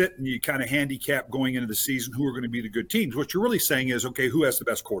 when you sit and you kind of handicap going into the season who are going to be the good teams, what you're really saying is, okay, who has the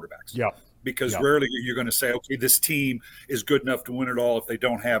best quarterbacks? Yeah. Because rarely you're going to say, okay, this team is good enough to win it all if they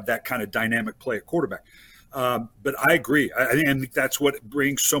don't have that kind of dynamic play at quarterback. But I agree. I think that's what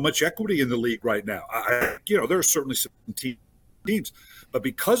brings so much equity in the league right now. There are certainly some teams, but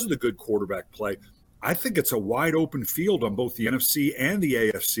because of the good quarterback play, I think it's a wide open field on both the NFC and the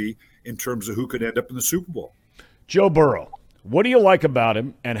AFC in terms of who could end up in the Super Bowl. Joe Burrow, what do you like about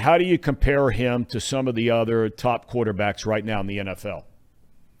him, and how do you compare him to some of the other top quarterbacks right now in the NFL?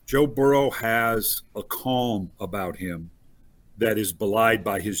 Joe Burrow has a calm about him that is belied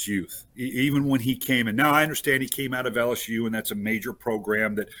by his youth. Even when he came in, now I understand he came out of LSU, and that's a major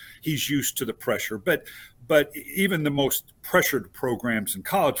program that he's used to the pressure. But even the most pressured programs in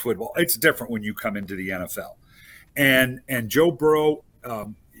college football, it's different when you come into the NFL. And Joe Burrow,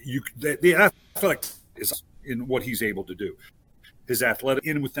 the athletic is in what he's able to do. His athletic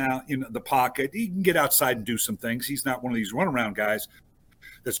in the pocket, he can get outside and do some things. He's not one of these runaround guys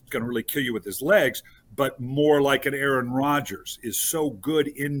that's going to really kill you with his legs, but more like an Aaron Rodgers, is so good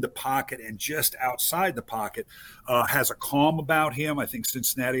in the pocket and just outside the pocket, has a calm about him. I think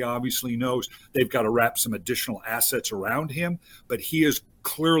Cincinnati obviously knows they've got to wrap some additional assets around him, but he is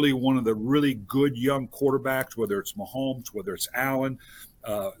clearly one of the really good young quarterbacks, whether it's Mahomes, whether it's Allen,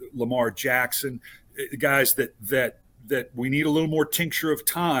 Lamar Jackson, guys that we need a little more tincture of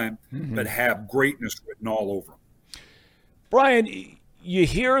time, but have greatness written all over them. Brian, you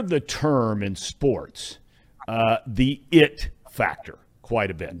hear the term in sports, the it factor, quite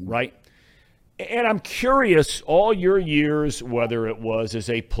a bit, right? And I'm curious, all your years, whether it was as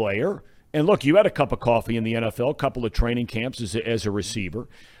a player, and look, you had a cup of coffee in the NFL, a couple of training camps as a receiver,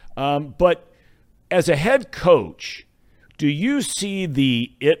 but as a head coach, do you see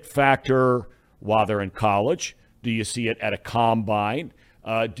the it factor while they're in college? Do you see it at a combine?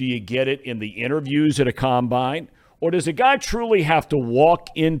 Do you get it in the interviews at a combine? Or does a guy truly have to walk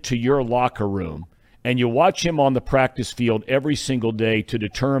into your locker room and you watch him on the practice field every single day to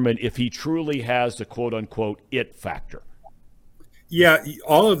determine if he truly has the quote-unquote it factor? Yeah,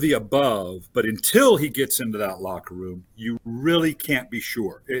 all of the above, but until he gets into that locker room, you really can't be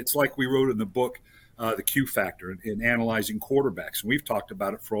sure. It's like we wrote in the book, The Q Factor, in analyzing quarterbacks. And we've talked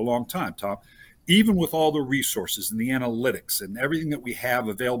about it for a long time, Tom. Even with all the resources and the analytics and everything that we have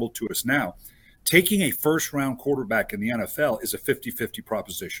available to us now, taking a first-round quarterback in the NFL is a 50-50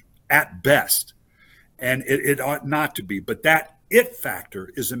 proposition at best, and it ought not to be. But that it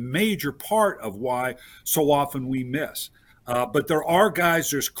factor is a major part of why so often we miss. But there are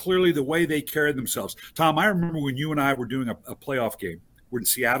guys, there's clearly the way they carry themselves. Tom, I remember when you and I were doing a playoff game when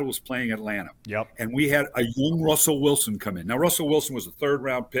Seattle was playing Atlanta, and we had a young Russell Wilson come in. Now, Russell Wilson was a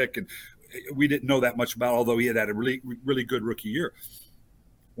third-round pick, and we didn't know that much about, although he had a really, really good rookie year.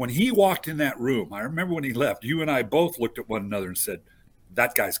 When he walked in that room, I remember when he left, you and I both looked at one another and said,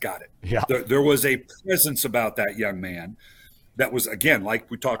 that guy's got it. Yeah. There was a presence about that young man that was, again, like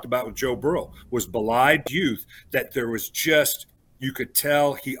we talked about with Joe Burrow, was belied youth, that there was just, you could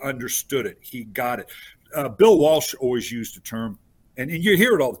tell he understood it. He got it. Bill Walsh always used a term, and you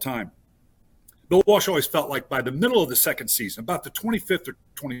hear it all the time. Bill Walsh always felt like by the middle of the second season, about the 25th or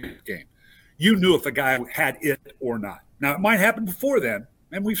 26th game, you knew if a guy had it or not. Now, it might happen before then,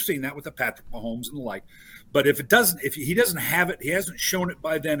 and we've seen that with the Patrick Mahomes and the like. But if he doesn't have it, he hasn't shown it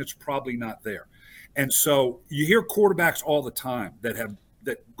by then, it's probably not there. And so you hear quarterbacks all the time that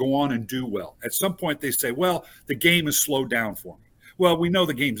go on and do well. At some point they say, well, the game has slowed down for me. Well, we know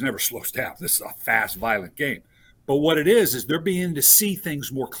the game's never slows down. This is a fast, violent game. But what it is they're beginning to see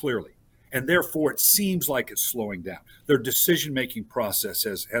things more clearly. And therefore, it seems like it's slowing down. Their decision-making process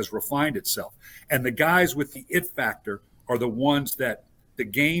has refined itself. And the guys with the it factor are the ones that the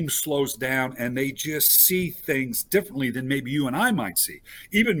game slows down and they just see things differently than maybe you and I might see.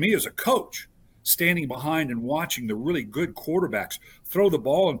 Even me as a coach, standing behind and watching the really good quarterbacks throw the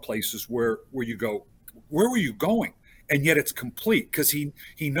ball in places where you go, where were you going? And yet it's complete because he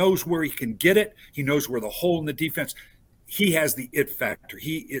knows where he can get it. He knows where the hole in the defense. He has the it factor.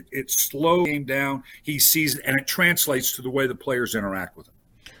 It slows the game down. He sees it, and it translates to the way the players interact with him.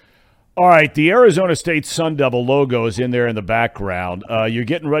 All right, the Arizona State Sun Devil logo is in there in the background. You're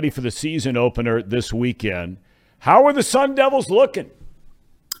getting ready for the season opener this weekend. How are the Sun Devils looking?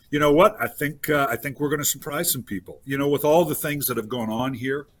 You know what? I think we're going to surprise some people. You know, with all the things that have gone on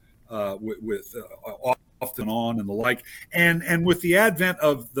here, with off and on and the like, and with the advent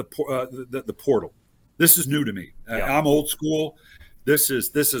of the portal. This is new to me. Yeah. I'm old school. This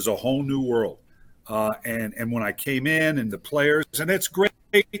is a whole new world. And when I came in and the players, and it's great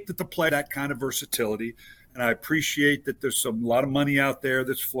that the play that kind of versatility, and I appreciate that there's a lot of money out there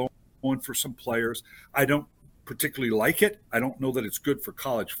that's flowing for some players. I don't particularly like it. I don't know that it's good for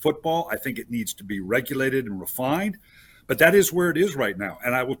college football. I think it needs to be regulated and refined, but that is where it is right now.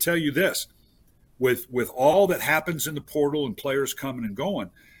 And I will tell you this, with all that happens in the portal and players coming and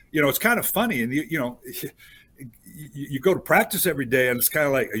going, you know, it's kind of funny. And, you go to practice every day and it's kind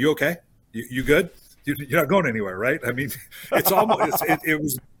of like, are you okay? You good? You're not going anywhere, right? I mean, it's almost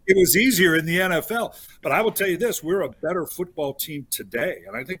it was easier in the NFL. But I will tell you this: we're a better football team today,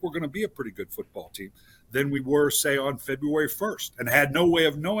 and I think we're going to be a pretty good football team than we were, say, on February 1st, and had no way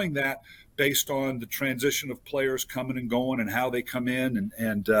of knowing that based on the transition of players coming and going and how they come in,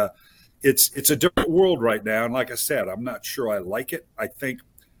 and it's a different world right now. And like I said, I'm not sure I like it. I think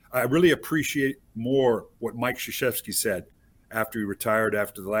I really appreciate more what Mike Krzyzewski said after he retired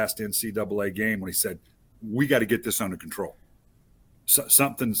after the last NCAA game, when he said, we got to get this under control. So,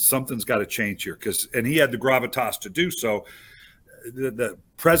 something's got to change here, and he had the gravitas to do so. The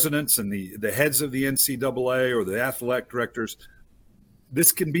presidents and the heads of the NCAA or the athletic directors,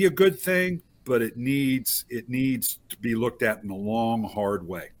 this can be a good thing, but it needs to be looked at in a long, hard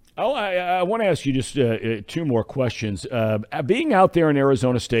way. Oh, I want to ask you just two more questions. Being out there in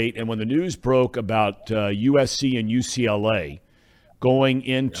Arizona State, and when the news broke about USC and UCLA going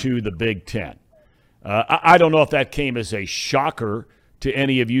into the Big Ten, I don't know if that came as a shocker to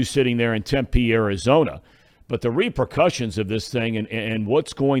any of you sitting there in Tempe, Arizona, but the repercussions of this thing and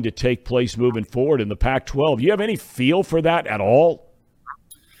what's going to take place moving forward in the Pac-12, you have any feel for that at all?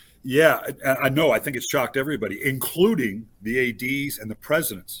 Yeah, I know. I think it's shocked everybody, including the ADs and the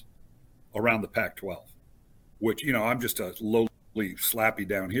presidents around the Pac-12, which, I'm just a lowly slappy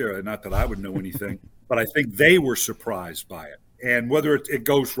down here. Not that I would know anything, but I think they were surprised by it. And whether it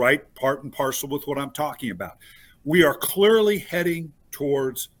goes right, part and parcel with what I'm talking about. We are clearly heading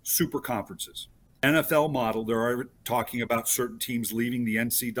towards super conferences. NFL model, they're talking about certain teams leaving the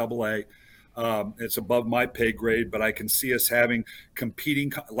NCAA. It's above my pay grade, but I can see us having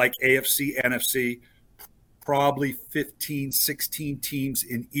competing like AFC, NFC, probably 15, 16 teams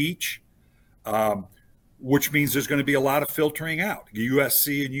in each, which means there's going to be a lot of filtering out.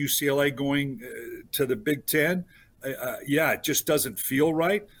 USC and UCLA going to the Big Ten, it just doesn't feel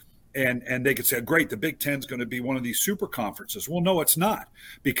right. And they could say, great, the Big Ten is going to be one of these super conferences. Well, no, it's not,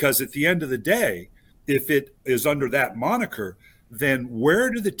 because at the end of the day, if it is under that moniker, then where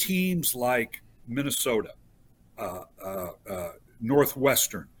do the teams like Minnesota,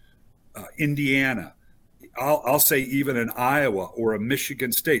 Northwestern, Indiana, I'll say even in Iowa or a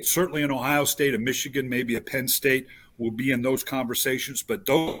Michigan State, certainly in Ohio State, a Michigan, maybe a Penn State will be in those conversations, but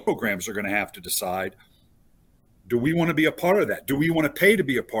those programs are going to have to decide, do we want to be a part of that? Do we want to pay to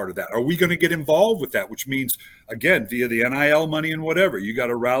be a part of that? Are we going to get involved with that? Which means, again, via the NIL money and whatever, you got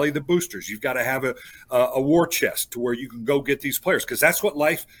to rally the boosters. You've got to have a war chest to where you can go get these players, because that's what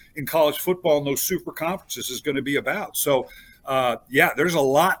life in college football and those super conferences is going to be about. So, there's a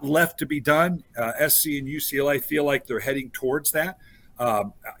lot left to be done. SC and UCLA feel like they're heading towards that.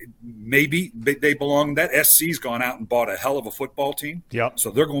 Maybe they belong. That SC's gone out and bought a hell of a football team. Yep.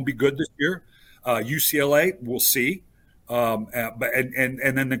 So they're going to be good this year. UCLA, we'll see. But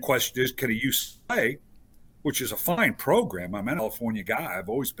then the question is, can a UCLA, which is a fine program, I'm a California guy, I've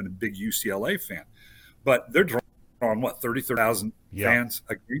always been a big UCLA fan, but they're drawing, 30,000 fans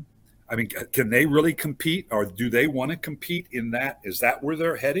a game? I mean, can they really compete, or do they want to compete in that? Is that where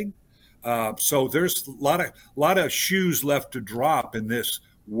they're heading? So there's a lot of shoes left to drop in this.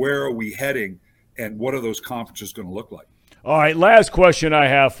 Where are we heading, and what are those conferences going to look like? All right, last question I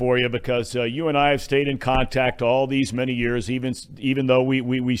have for you, because you and I have stayed in contact all these many years, even though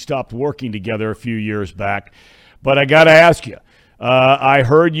we stopped working together a few years back. But I got to ask you, I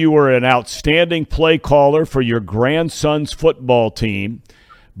heard you were an outstanding play caller for your grandson's football team,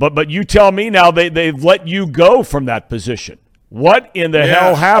 but you tell me now they've let you go from that position. What in the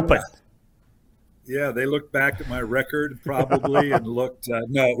hell happened? Yeah, they looked back at my record probably and looked.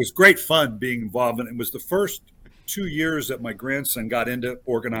 No, it was great fun being involved in it. It was the first 2 years that my grandson got into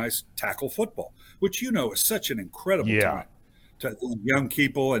organized tackle football, which is such an incredible time to young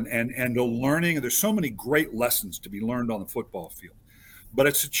people and the learning. There's so many great lessons to be learned on the football field, but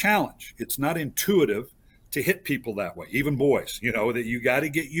it's a challenge. It's not intuitive to hit people that way, even boys, that you got to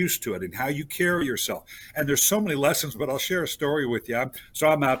get used to it and how you carry yourself. And there's so many lessons, but I'll share a story with you.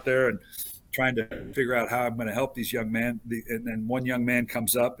 I'm out there and trying to figure out how I'm going to help these young men. And then one young man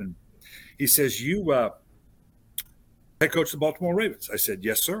comes up and he says, head coach of the Baltimore Ravens. I said,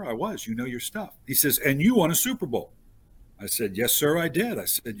 yes, sir, I was. You know your stuff. He says, and you won a Super Bowl. I said, yes, sir, I did. I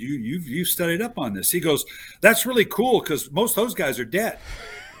said, you've studied up on this. He goes, that's really cool, because most of those guys are dead.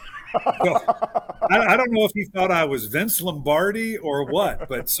 So, I don't know if he thought I was Vince Lombardi or what,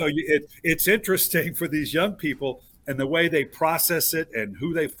 but so it's interesting for these young people and the way they process it and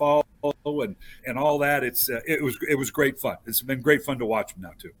who they follow and all that. It was great fun. It's been great fun to watch them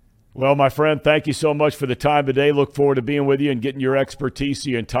now too. Well, my friend, thank you so much for the time today. Look forward to being with you and getting your expertise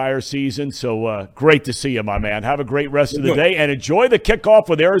the entire season. So great to see you, my man. Have a great rest of the day and enjoy the kickoff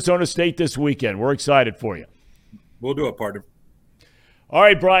with Arizona State this weekend. We're excited for you. We'll do it, partner. All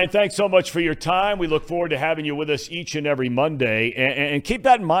right, Brian, thanks so much for your time. We look forward to having you with us each and every Monday. And keep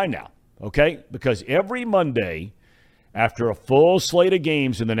that in mind now, okay? Because every Monday, after a full slate of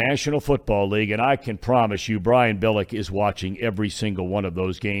games in the National Football League, and I can promise you Brian Billick is watching every single one of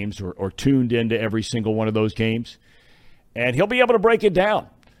those games or tuned into every single one of those games, and he'll be able to break it down.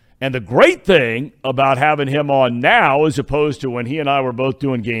 And the great thing about having him on now as opposed to when he and I were both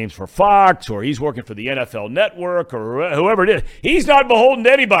doing games for Fox or he's working for the NFL Network or whoever it is, he's not beholden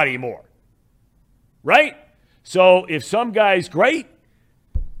to anybody anymore, right? So if some guy's great,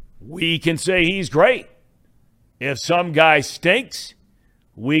 we can say he's great. If some guy stinks,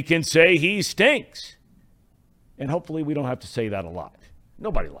 we can say he stinks. And hopefully we don't have to say that a lot.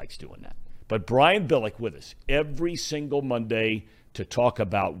 Nobody likes doing that. But Brian Billick with us every single Monday to talk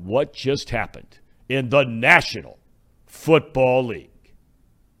about what just happened in the National Football League.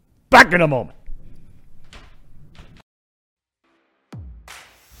 Back in a moment.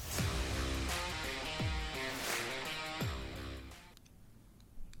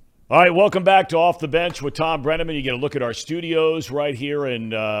 All right, welcome back to Off the Bench with Thom Brennaman. You get a look at our studios right here in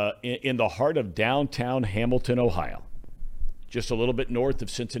the heart of downtown Hamilton, Ohio, just a little bit north of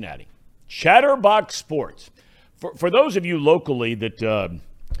Cincinnati. Chatterbox Sports. For those of you locally that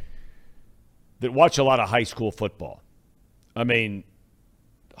watch a lot of high school football, I mean,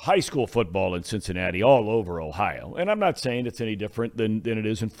 high school football in Cincinnati, all over Ohio, and I'm not saying it's any different than it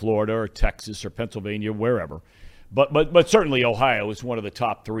is in Florida or Texas or Pennsylvania, wherever. But certainly Ohio is one of the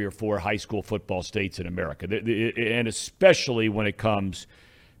top 3 or 4 high school football states in America, and especially when it comes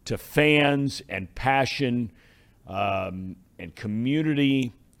to fans and passion and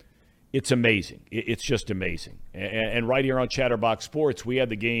community. It's amazing. It's just amazing. And right here on Chatterbox Sports, we had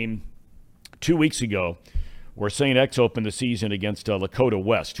the game 2 weeks ago where St. X opened the season against Lakota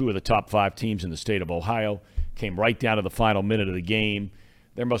West, 2 of the top 5 teams in the state of Ohio. Came right down to the final minute of the game.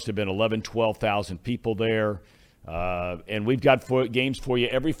 There must have been 11,000, 12,000 people there. And we've got games for you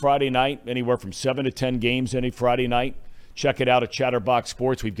every Friday night, anywhere from 7 to 10 games any Friday night. Check it out at Chatterbox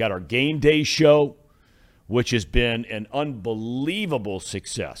Sports. We've got our game day show, which has been an unbelievable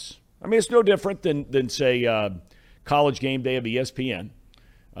success. I mean, it's no different than say, College Game Day of ESPN.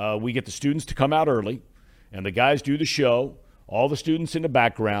 We get the students to come out early, and the guys do the show. All the students in the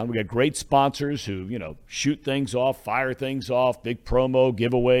background. We got great sponsors who, shoot things off, fire things off, big promo,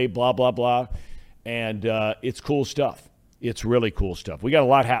 giveaway, blah, blah, blah. And it's cool stuff. It's really cool stuff. We got a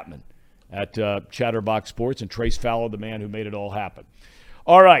lot happening at Chatterbox Sports, and Trace Fowler, the man who made it all happen.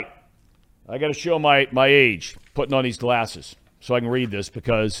 All right. I got to show my age, putting on these glasses so I can read this,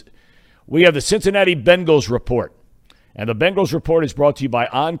 because we have the Cincinnati Bengals Report. And the Bengals Report is brought to you by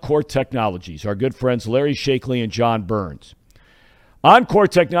Encore Technologies, our good friends Larry Shakely and John Burns. Encore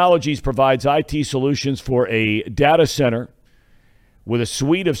Technologies provides IT solutions for a data center with a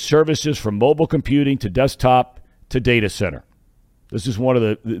suite of services from mobile computing to desktop to data center. This is one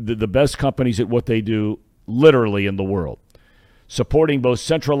of the best companies at what they do literally in the world, supporting both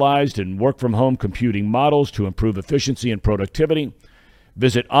centralized and work-from-home computing models to improve efficiency and productivity.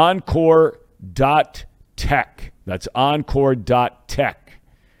 Visit encore.tech. That's encore.tech.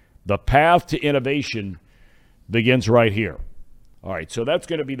 The path to innovation begins right here. All right, so that's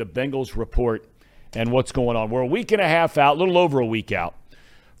going to be the Bengals Report and what's going on. We're a week and a half out, a little over a week out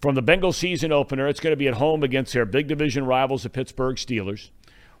from the Bengals season opener. It's going to be at home against their big division rivals, the Pittsburgh Steelers.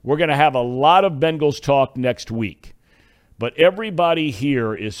 We're going to have a lot of Bengals talk next week. But everybody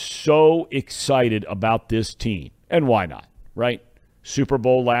here is so excited about this team. And why not, right? Super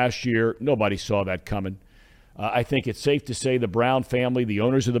Bowl last year, nobody saw that coming. I think it's safe to say the Brown family, the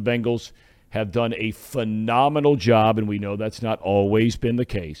owners of the Bengals, have done a phenomenal job, and we know that's not always been the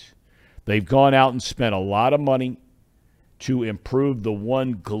case. They've gone out and spent a lot of money to improve the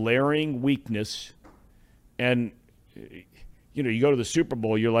one glaring weakness. And, you go to the Super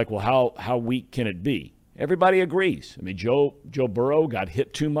Bowl, you're like, well, how weak can it be? Everybody agrees. I mean, Joe Burrow got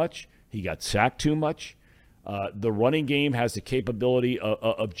hit too much. He got sacked too much. The running game has the capability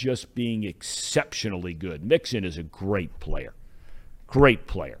of just being exceptionally good. Mixon is a great player. Great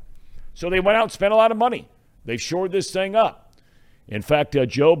player. So they went out and spent a lot of money. They've shored this thing up. In fact,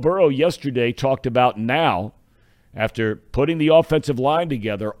 Joe Burrow yesterday talked about now, after putting the offensive line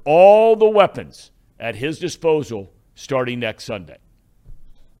together, all the weapons at his disposal starting next Sunday.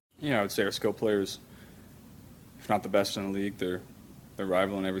 Yeah, I would say our skill players, if not the best in the league, they're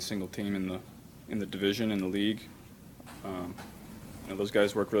rivaling every single team in the division, in the league. those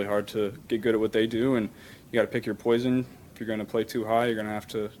guys work really hard to get good at what they do, and you got to pick your poison. If you're going to play too high, you're going to have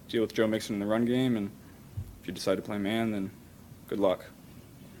to deal with Joe Mixon in the run game, and if you decide to play man, then good luck.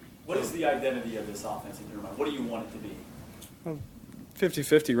 What is the identity of this offense in your mind? What do you want it to be?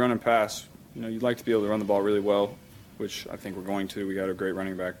 50-50 run and pass. You'd like to be able to run the ball really well, which I think we're going to. We got a great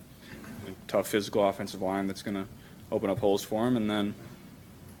running back, a tough physical offensive line that's going to open up holes for him, and then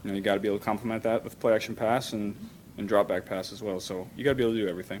you got to be able to complement that with play action pass and drop back pass as well. So you got to be able to do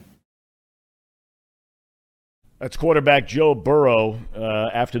everything. That's quarterback Joe Burrow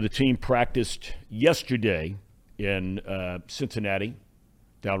after the team practiced yesterday in Cincinnati,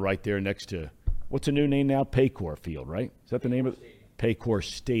 down right there next to, what's the new name now? Paycor Field, right? Is that the name of it? Paycor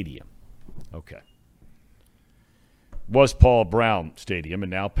Stadium. Okay. Was Paul Brown Stadium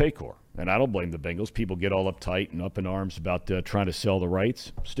and now Paycor. And I don't blame the Bengals. People get all uptight and up in arms about trying to sell the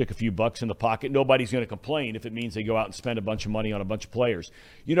rights. Stick a few bucks in the pocket. Nobody's going to complain if it means they go out and spend a bunch of money on a bunch of players.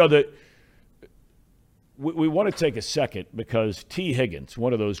 We want to take a second because T. Higgins,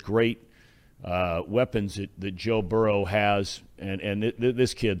 one of those great weapons that Joe Burrow has, and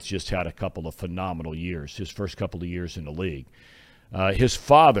this kid's just had a couple of phenomenal years, his first couple of years in the league. His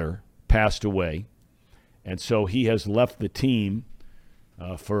father passed away, and so he has left the team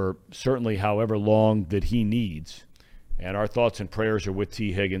for certainly however long that he needs. And our thoughts and prayers are with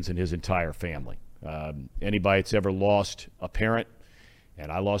T. Higgins and his entire family. Anybody that's ever lost a parent,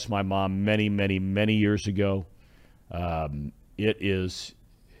 and I lost my mom many, many, many years ago, it's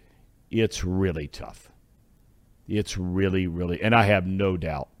really tough. It's really, really, and I have no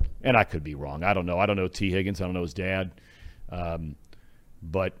doubt, and I could be wrong. I don't know T. Higgins. I don't know his dad.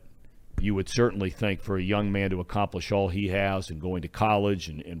 But you would certainly think for a young man to accomplish all he has and going to college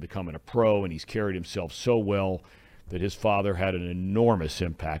and becoming a pro, and he's carried himself so well that his father had an enormous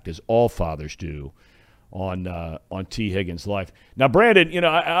impact, as all fathers do, on T. Higgins' life. Now, Brandon,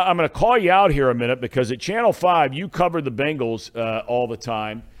 I'm going to call you out here a minute because at Channel 5 you cover the Bengals all the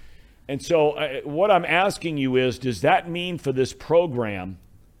time. And so what I'm asking you is, does that mean for this program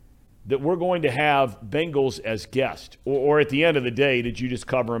that we're going to have Bengals as guests? Or at the end of the day, did you just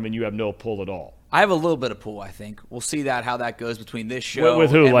cover them and you have no pull at all? I have a little bit of pull, I think. We'll see how that goes between this show. With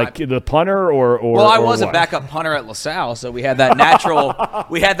who? Like the punter or Well, I was what? a backup punter at LaSalle, so we had that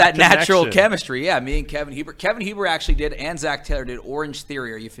natural chemistry. Yeah, me and Kevin Huber. Kevin Huber actually did, and Zach Taylor did Orange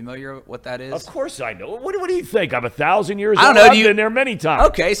Theory. Are you familiar with what that is? Of course I know. What do you think? I'm 1,000 years old. I don't know. I've been there many times.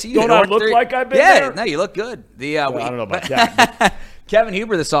 Okay, so you don't I look like I've been there? Yeah, no, you look good. I don't know about that. Kevin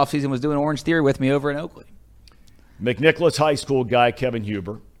Huber this offseason was doing Orange Theory with me over in Oakley. McNicholas High School guy, Kevin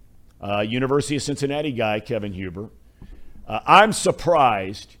Huber. University of Cincinnati guy, Kevin Huber. I'm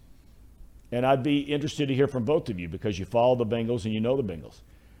surprised, and I'd be interested to hear from both of you because you follow the Bengals and you know the Bengals.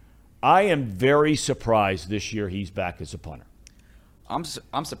 I am very surprised this year he's back as a punter.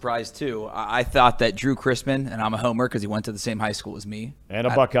 I'm surprised, too. I thought that Drew Chrisman, and I'm a homer because he went to the same high school as me. And a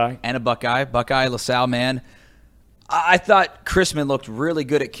Buckeye. Buckeye, LaSalle man. I thought Chrisman looked really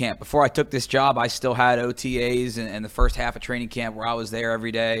good at camp. Before I took this job, I still had OTAs and the first half of training camp where I was there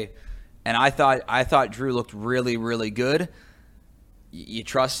every day. And I thought Drew looked really, really good. You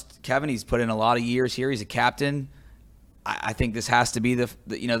trust Kevin. He's put in a lot of years here. He's a captain. I think this has to be the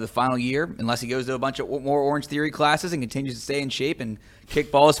final year, unless he goes to a bunch of more Orange Theory classes and continues to stay in shape and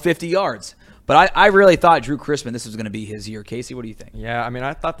kick balls 50 yards. But I really thought Drew Chrisman, this was going to be his year. Casey, what do you think? Yeah, I mean,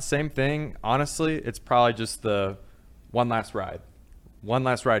 I thought the same thing. Honestly, it's probably just the one last ride. One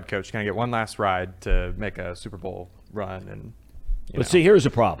last ride, coach. Can I get one last ride to make a Super Bowl run? But see, here's the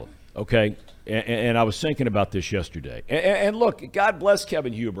problem, okay? And I was thinking about this yesterday. And look, God bless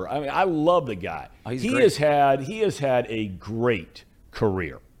Kevin Huber. I mean, I love the guy. Oh, he's he great. has had a great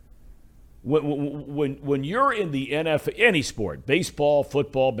career. When you're in the NFL, any sport, baseball,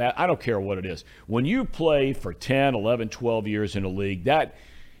 football, I don't care what it is. When you play for 10, 11, 12 years in a league, that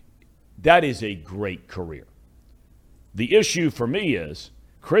is a great career. The issue for me is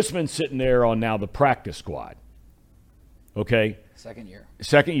Chrisman's sitting there on now the practice squad. Okay? Second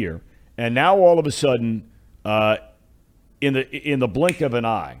year. And now all of a sudden, in the blink of an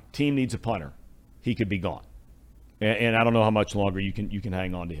eye, team needs a punter. He could be gone. And I don't know how much longer you can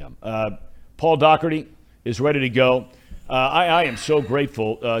hang on to him. Paul Daughtery is ready to go. I am so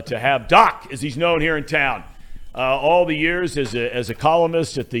grateful to have Doc, as he's known here in town, all the years as a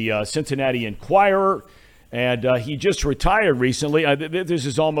columnist at the Cincinnati Enquirer. And he just retired recently. This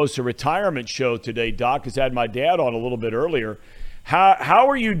is almost a retirement show today, Doc. Has had my dad on a little bit earlier. How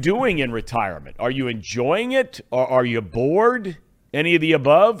are you doing in retirement? Are you enjoying it? Or are you bored? Any of the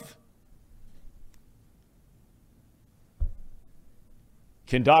above?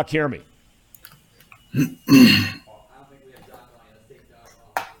 Can Doc hear me?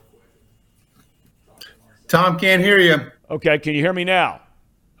 Tom, can't hear you. Okay, can you hear me now?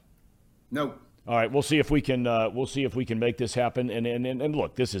 No. All right, we'll see if we can. We'll see if we can make this happen. And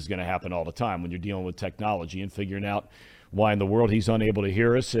look, this is going to happen all the time when you're dealing with technology and figuring out why in the world he's unable to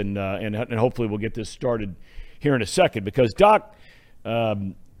hear us. And hopefully we'll get this started here in a second, because Doc,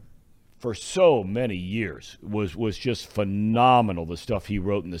 for so many years, was just phenomenal. The stuff he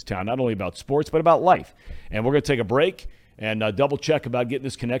wrote in this town, not only about sports but about life. And we're going to take a break and double check about getting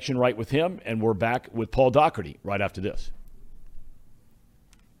this connection right with him. And we're back with Paul Daughtery right after this.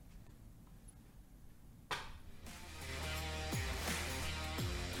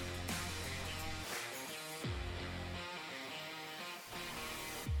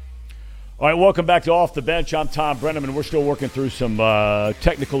 All right, welcome back to Off the Bench. I'm Thom Brennaman. We're still working through some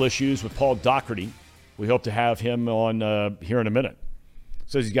technical issues with Paul Daughtery. We hope to have him on here in a minute.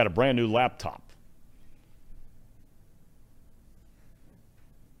 Says he's got a brand new laptop.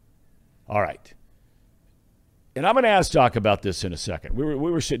 All right. And I'm going to ask Doc about this in a second. We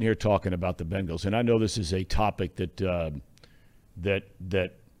were sitting here talking about the Bengals, and I know this is a topic that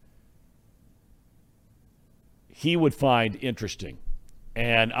he would find interesting.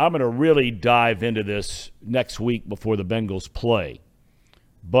 And I'm going to really dive into this next week before the Bengals play.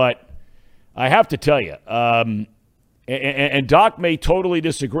 But I have to tell you, and Doc may totally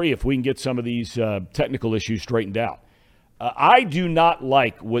disagree if we can get some of these technical issues straightened out. I do not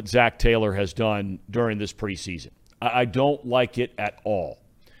like what Zach Taylor has done during this preseason. I don't like it at all.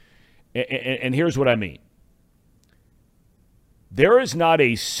 And here's what I mean. There is not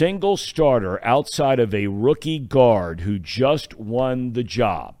a single starter outside of a rookie guard who just won the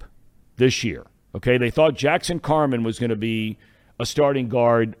job this year. Okay, they thought Jackson Carman was going to be a starting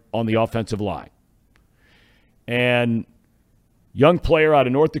guard on the offensive line. And young player out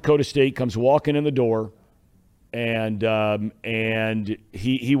of North Dakota State comes walking in the door, and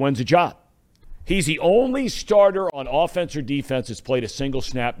he wins a job. He's the only starter on offense or defense that's played a single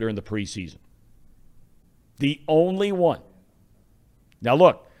snap during the preseason. The only one. Now,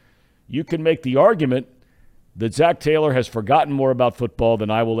 look, you can make the argument that Zach Taylor has forgotten more about football than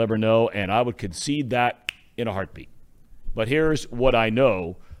I will ever know, and I would concede that in a heartbeat. But here's what I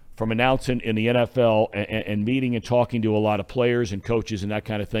know from announcing in the NFL and meeting and talking to a lot of players and coaches and that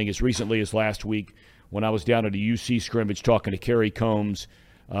kind of thing, as recently as last week when I was down at a UC scrimmage talking to Kerry Combs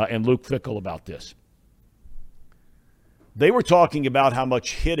and Luke Fickell about this. They were talking about how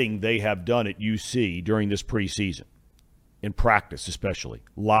much hitting they have done at UC during this preseason. In practice especially.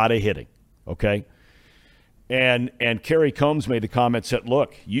 A lot of hitting, okay? And Kerry Combs made the comment, said,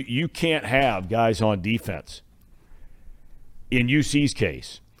 look, you can't have guys on defense, in UC's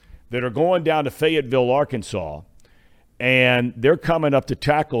case, that are going down to Fayetteville, Arkansas, and they're coming up to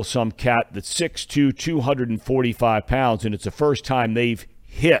tackle some cat that's 6'2", 245 pounds, and it's the first time they've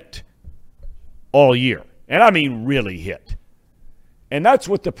hit all year. And I mean really hit. And that's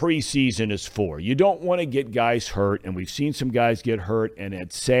what the preseason is for. You don't want to get guys hurt, and we've seen some guys get hurt, and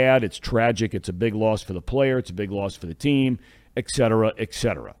it's sad, it's tragic, it's a big loss for the player, it's a big loss for the team, et cetera, et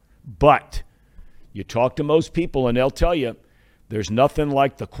cetera. But you talk to most people, and they'll tell you there's nothing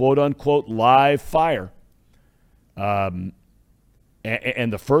like the quote-unquote live fire. And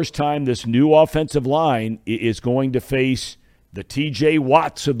the first time this new offensive line is going to face the T.J.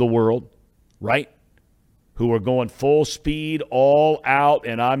 Watts of the world, right? Who are going full speed, all out,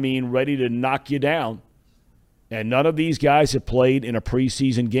 and I mean ready to knock you down. And none of these guys have played in a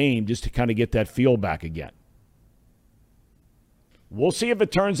preseason game just to kind of get that feel back again. We'll see if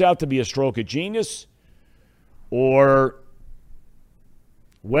it turns out to be a stroke of genius or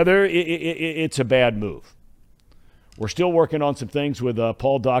whether it's a bad move. We're still working on some things with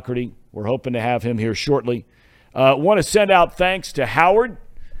Paul Daughtery. We're hoping to have him here shortly. Want to send out thanks to Howard.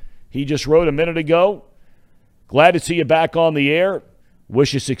 He just wrote a minute ago. Glad to see you back on the air.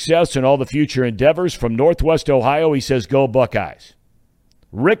 Wish you success in all the future endeavors. From Northwest Ohio, he says, go Buckeyes.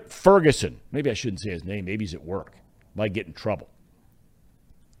 Rick Ferguson. Maybe I shouldn't say his name. Maybe he's at work. Might get in trouble.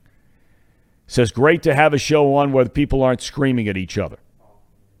 Says, great to have a show on where the people aren't screaming at each other.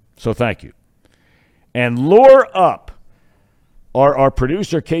 So thank you. And Lure Up, our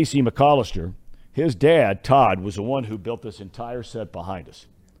producer, Casey McAllister, his dad, Todd, was the one who built this entire set behind us.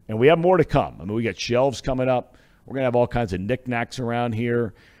 And we have more to come. I mean, we got shelves coming up. We're going to have all kinds of knickknacks around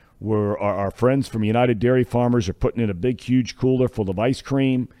here. Our friends from United Dairy Farmers are putting in a big, huge cooler full of ice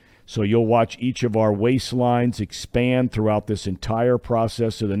cream. So you'll watch each of our waistlines expand throughout this entire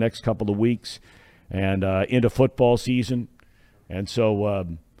process of the next couple of weeks and into football season. And so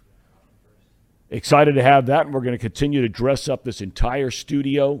excited to have that. And we're going to continue to dress up this entire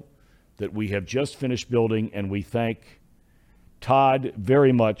studio that we have just finished building. And we thank Todd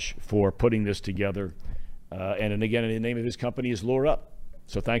very much for putting this together. And again, the name of his company is Lure Up.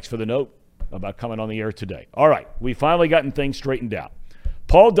 So thanks for the note about coming on the air today. All right, we finally gotten things straightened out.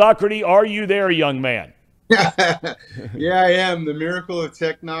 Paul Daughtery, are you there, young man? Yeah, I am. The miracle of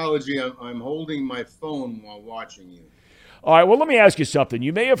technology. I'm holding my phone while watching you. All right, well, let me ask you something.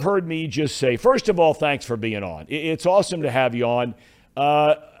 You may have heard me just say, first of all, thanks for being on. It's awesome to have you on.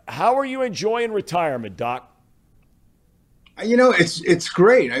 How are you enjoying retirement, Doc? It's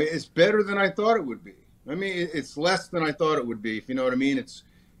great. It's better than I thought it would be. I mean, it's less than I thought it would be, if you know what I mean.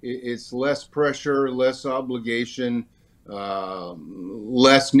 It's less pressure, less obligation,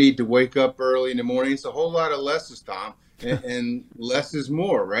 less need to wake up early in the morning. It's a whole lot of lesses, Tom, and less is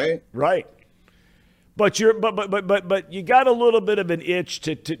more, right? Right. But you got a little bit of an itch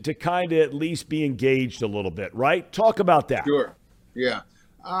to kind of at least be engaged a little bit, right? Talk about that. Sure. Yeah.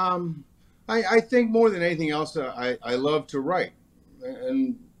 I think more than anything else, I love to write,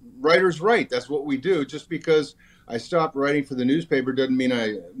 and writers write. That's what we do. Just because I stopped writing for the newspaper doesn't mean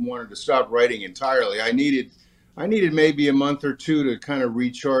I wanted to stop writing entirely. I needed maybe a month or two to kind of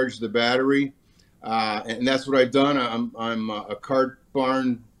recharge the battery, and that's what I've done. I'm a cart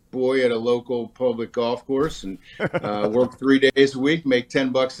barn boy at a local public golf course, and work 3 days a week, make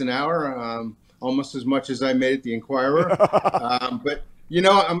 $10 an hour, almost as much as I made at the Inquirer. But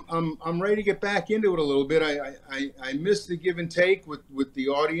I'm ready to get back into it a little bit. I miss the give and take with the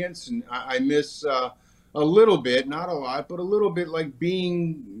audience, and I miss a little bit, not a lot, but a little bit, like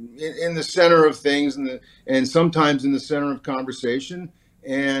being in the center of things and sometimes in the center of conversation.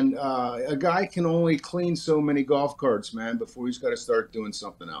 And a guy can only clean so many golf carts, man, before he's got to start doing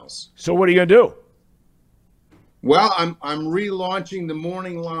something else. So what are you going to do? Well, I'm relaunching the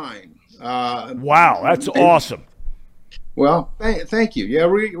morning line. Wow, that's awesome. Well, thank you. Yeah,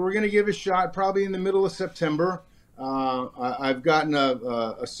 we're going to give it a shot probably in the middle of September. I've gotten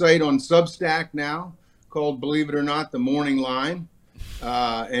a site on Substack now called, believe it or not, The Morning Line.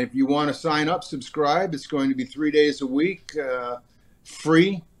 And if you want to sign up, subscribe. It's going to be 3 days a week,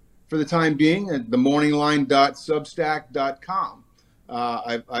 free for the time being at themorningline.substack.com.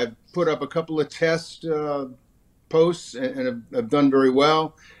 I've put up a couple of test posts and have done very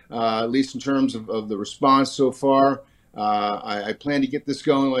well, at least in terms of the response so far. I plan to get this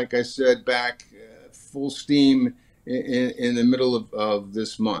going, like I said, back full steam in the middle of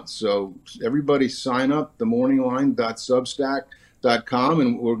this month. So everybody sign up, themorningline.substack.com,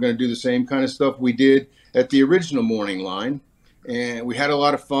 and we're going to do the same kind of stuff we did at the original Morning Line. And we had a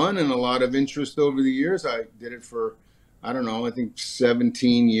lot of fun and a lot of interest over the years. I did it for, I think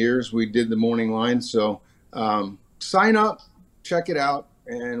 17 years we did the Morning Line. So sign up, check it out,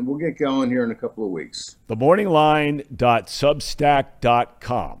 and we'll get going here in a couple of weeks.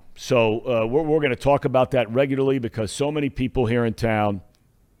 Themorningline.substack.com. So we're going to talk about that regularly because so many people here in town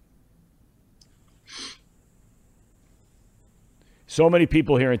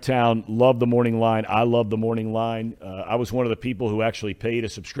love the Morning Line. I love the Morning Line. I was one of the people who actually paid a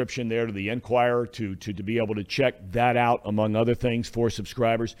subscription there to the Enquirer to be able to check that out, among other things, for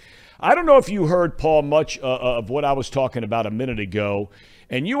subscribers. I don't know if you heard, Paul, much of what I was talking about a minute ago,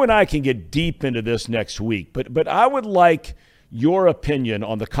 and you and I can get deep into this next week, but I would like your opinion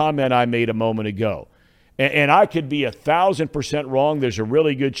on the comment I made a moment ago. And I could be 1,000% wrong. There's a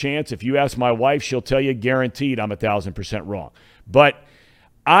really good chance. If you ask my wife, she'll tell you guaranteed I'm 1,000% wrong. But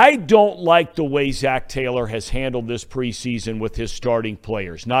I don't like the way Zach Taylor has handled this preseason with his starting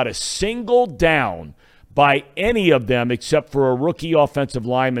players. Not a single down by any of them except for a rookie offensive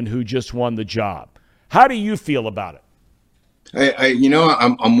lineman who just won the job. How do you feel about it?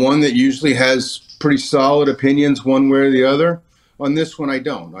 I'm one that usually has pretty solid opinions one way or the other. On this one, I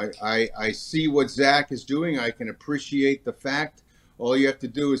don't. I see what Zach is doing. I can appreciate the fact. All you have to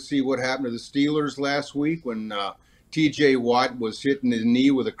do is see what happened to the Steelers last week when T.J. Watt was hitting his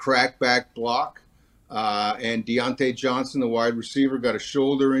knee with a crackback block, and Deontay Johnson, the wide receiver, got a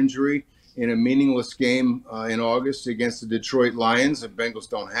shoulder injury in a meaningless game in August against the Detroit Lions. The Bengals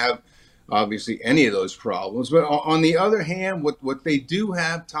don't have, obviously, any of those problems. But on the other hand, what they do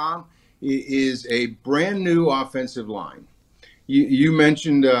have, Tom, is a brand new offensive line. You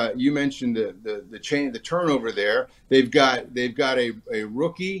mentioned the turnover there. They've got a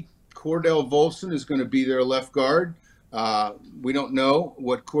rookie. Cordell Volson is going to be their left guard. We don't know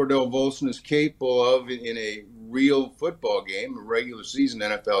what Cordell Volson is capable of in a real football game, a regular season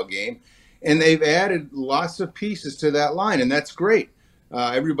NFL game. And they've added lots of pieces to that line, and that's great.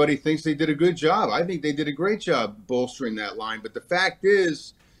 Everybody thinks they did a good job. I think they did a great job bolstering that line. But the fact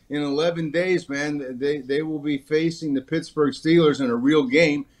is, in 11 days, man, they will be facing the Pittsburgh Steelers in a real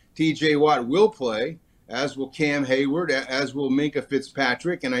game. T.J. Watt will play, as will Cam Hayward, as will Minka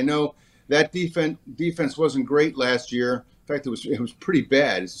Fitzpatrick. And I know That defense wasn't great last year. In fact, it was pretty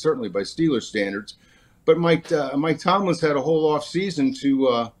bad, certainly by Steelers standards. But Mike Tomlin's had a whole off season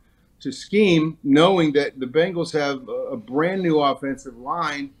to scheme, knowing that the Bengals have a brand new offensive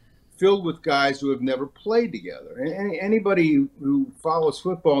line filled with guys who have never played together. And anybody who follows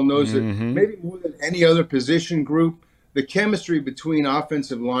football knows that maybe more than any other position group, the chemistry between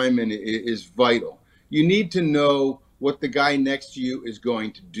offensive linemen is vital. You need to know what the guy next to you is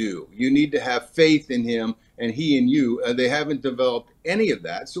going to do. You need to have faith in him, and he and you. They haven't developed any of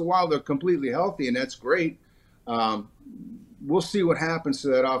that. So while they're completely healthy, and that's great, we'll see what happens to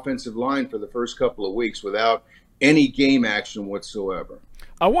that offensive line for the first couple of weeks without any game action whatsoever.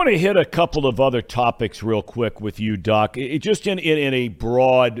 I want to hit a couple of other topics real quick with you, Doc, just in a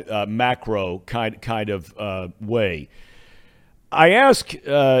broad macro kind of way. I asked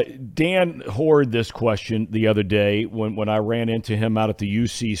Dan Horde this question the other day when I ran into him out at the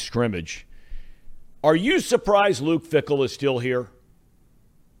UC scrimmage. Are you surprised Luke Fickell is still here?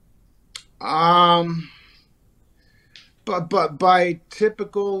 But by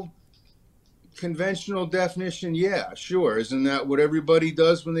typical conventional definition, yeah, sure. Isn't that what everybody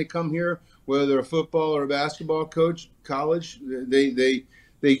does when they come here, whether they're a football or a basketball coach, college? They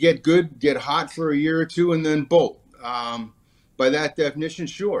get good, get hot for a year or two, and then bolt. By that definition,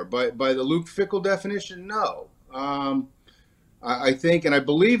 sure. By the Luke Fickell definition, no. I think, and I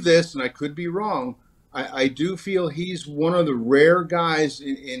believe this, and I could be wrong, I do feel he's one of the rare guys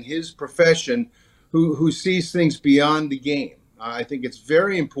in his profession who sees things beyond the game. I think it's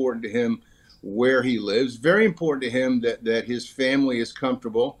very important to him where he lives, very important to him that his family is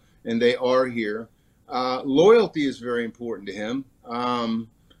comfortable and they are here. Loyalty is very important to him.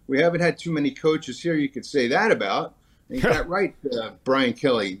 We haven't had too many coaches here you could say that about. Ain't that right, Brian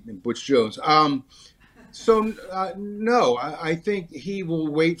Kelly and Butch Jones? No, I think he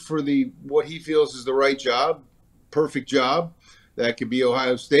will wait for what he feels is the right job, perfect job. That could be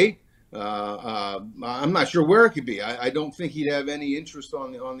Ohio State. I'm not sure where it could be. I don't think he'd have any interest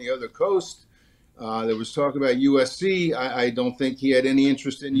on the other coast. There was talk about USC. I don't think he had any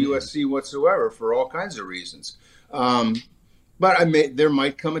interest in USC whatsoever for all kinds of reasons. But there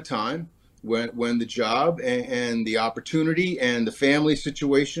might come a time when the job and the opportunity and the family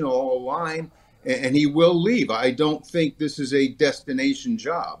situation all align, and he will leave. I don't think this is a destination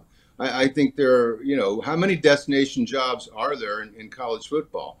job. I think there are, how many destination jobs are there in college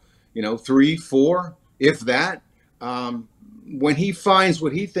football? 3, 4, if that. When he finds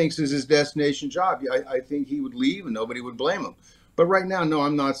what he thinks is his destination job, I think he would leave and nobody would blame him. But right now, no,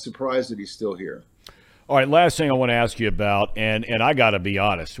 I'm not surprised that he's still here. All right, last thing I want to ask you about, and I got to be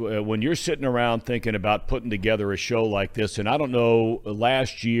honest, when you're sitting around thinking about putting together a show like this, and I don't know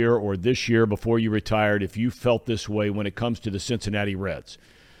last year or this year before you retired if you felt this way when it comes to the Cincinnati Reds.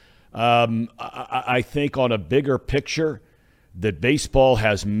 I think on a bigger picture that baseball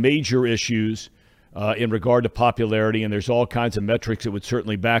has major issues in regard to popularity, and there's all kinds of metrics that would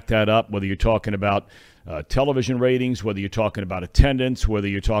certainly back that up, whether you're talking about television ratings, whether you're talking about attendance, whether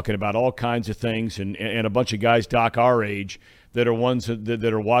you're talking about all kinds of things, and a bunch of guys, Doc, our age, that are ones that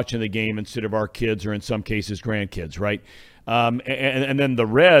are watching the game instead of our kids or in some cases grandkids, right? And then the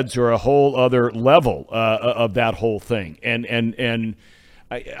Reds are a whole other level of that whole thing. And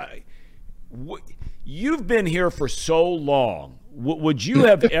you've been here for so long. Would you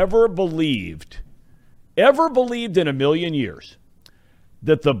have ever believed in a million years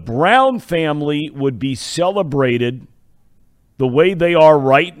that the Brown family would be celebrated the way they are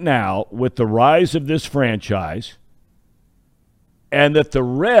right now with the rise of this franchise, and that the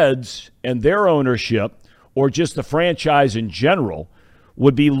Reds and their ownership, or just the franchise in general,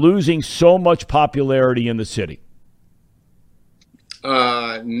 would be losing so much popularity in the city?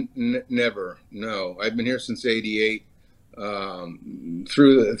 Never. No. I've been here since '88.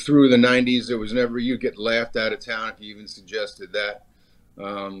 Through the 90s, there was never, you get laughed out of town if you even suggested that.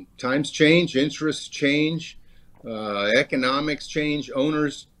 Times change, interests change, economics change,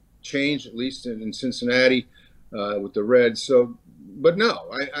 owners change, at least in Cincinnati with the Reds. So, but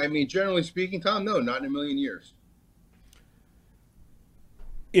no, I mean, generally speaking, Tom, no, not in a million years.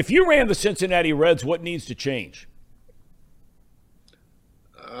 If you ran the Cincinnati Reds, what needs to change?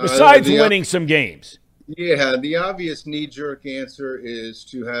 Besides winning some games. Yeah, the obvious knee-jerk answer is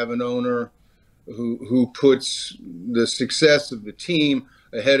to have an owner who puts the success of the team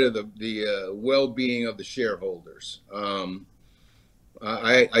ahead of the well-being of the shareholders.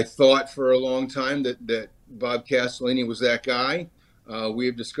 I thought for a long time that Bob Castellini was that guy. We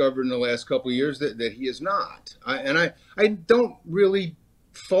have discovered in the last couple of years that he is not. I don't really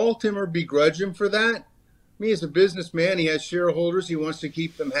fault him or begrudge him for that. I mean, as a businessman, he has shareholders. He wants to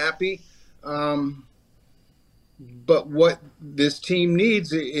keep them happy. But what this team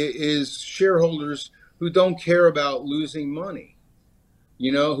needs is shareholders who don't care about losing money.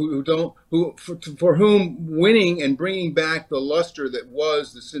 For whom winning and bringing back the luster that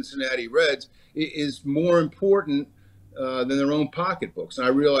was the Cincinnati Reds is more important than their own pocketbooks. And I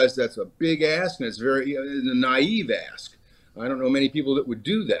realize that's a big ask, and it's a naive ask. I don't know many people that would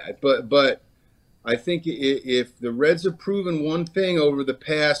do that, but I think if the Reds have proven one thing over the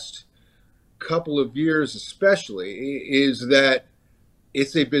past couple of years, especially, is that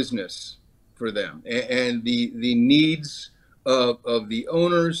it's a business for them, and the needs of the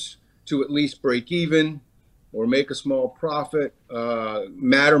owners to at least break even or make a small profit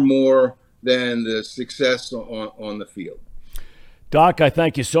matter more than the success on the field. Doc, I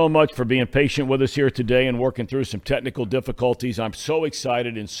thank you so much for being patient with us here today and working through some technical difficulties. I'm so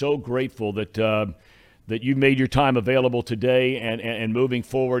excited and so grateful that that you made your time available today and moving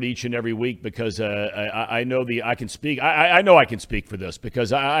forward each and every week, because I know I can speak. I know I can speak for this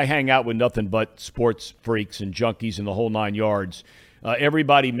because I hang out with nothing but sports freaks and junkies and the whole 9 yards.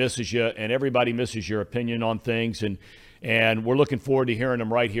 Everybody misses you, and everybody misses your opinion on things, and we're looking forward to hearing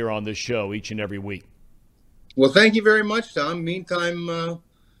them right here on this show each and every week. Well, thank you very much, Tom. Meantime,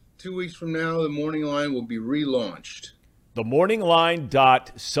 2 weeks from now, the Morning Line will be relaunched.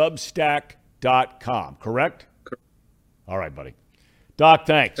 themorningline.substack.com, correct? Correct. All right, buddy. Doc,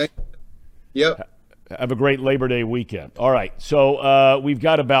 thanks. Yep. Have a great Labor Day weekend. All right, so we've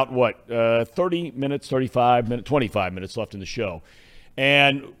got about, 30 minutes, 35 minutes, 25 minutes left in the show.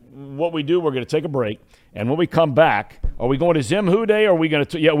 And what we do, we're going to take a break. And when we come back, are we going to Zim Who Dey, or are we going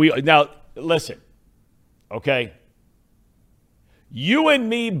to – now, listen, okay? You and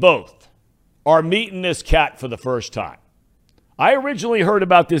me both are meeting this cat for the first time. I originally heard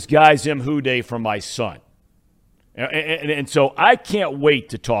about this guy, Zim Who Dey, from my son. And so I can't wait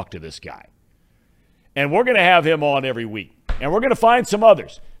to talk to this guy. And we're going to have him on every week. And we're going to find some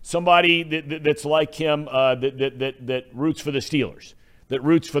others. Somebody that's like him that roots for the Steelers, that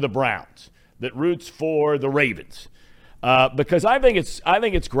roots for the Browns, that roots for the Ravens. Because I think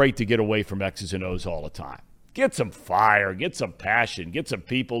it's great to get away from X's and O's all the time. Get some fire, get some passion, get some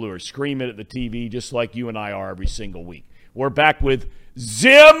people who are screaming at the TV just like you and I are every single week. We're back with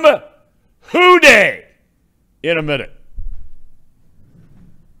Zim Who Dey in a minute.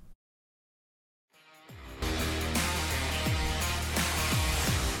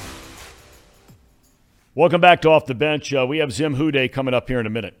 Welcome back to Off the Bench. We have Zim Who Dey coming up here in a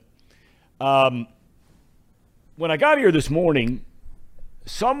minute. When I got here this morning,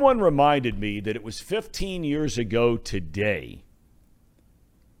 someone reminded me that it was 15 years ago today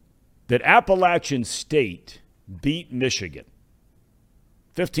that Appalachian State beat Michigan.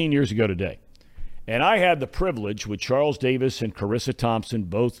 15 years ago today. And I had the privilege with Charles Davis and Carissa Thompson,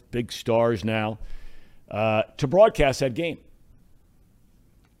 both big stars now, to broadcast that game.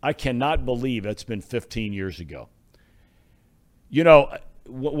 I cannot believe it's been 15 years ago. You know,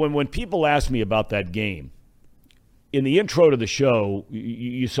 when people ask me about that game, in the intro to the show,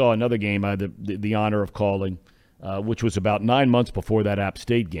 you saw another game I had the honor of calling, which was about 9 months before that App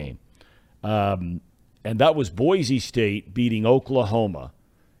State game. And that was Boise State beating Oklahoma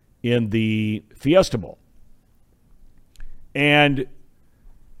in the Fiesta Bowl. And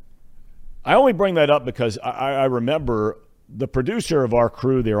I only bring that up because I remember the producer of our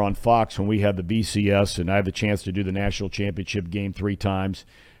crew there on Fox when we had the BCS, and I had the chance to do the national championship game 3 times.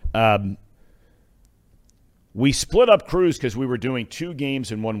 We split up crews because we were doing 2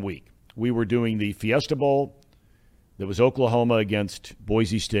 games in 1 week. We were doing the Fiesta Bowl, that was Oklahoma against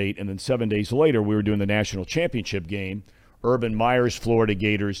Boise State, and then 7 days later we were doing the national championship game, Urban Meyer's Florida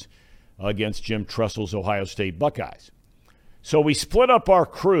Gators against Jim Tressel's Ohio State Buckeyes. So we split up our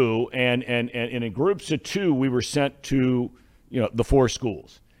crew, and in groups of 2 we were sent to the 4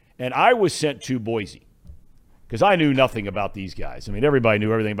 schools. And I was sent to Boise because I knew nothing about these guys. I mean, everybody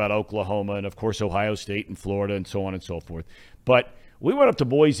knew everything about Oklahoma and, of course, Ohio State and Florida and so on and so forth. But we went up to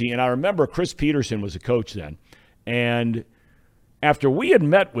Boise, and I remember Chris Peterson was a coach then. And after we had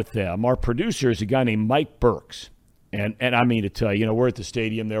met with them, our producer is a guy named Mike Burks. And I mean to tell you, we're at the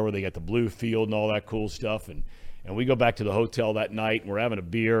stadium there where they got the blue field and all that cool stuff. And we go back to the hotel that night, and we're having a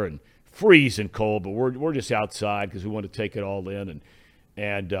beer and freezing cold, but we're just outside because we want to take it all in.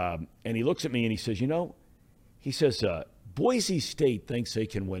 And he looks at me and he says, Boise State thinks they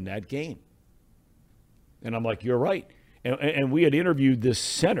can win that game. And I'm like, you're right. And we had interviewed this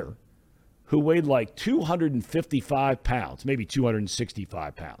center who weighed like 255 pounds, maybe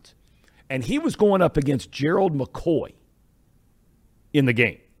 265 pounds. And he was going up against Gerald McCoy in the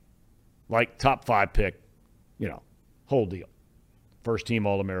game. Like top 5 pick, whole deal. First team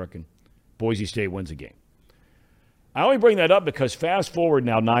All-American. Boise State wins a game. I only bring that up because fast forward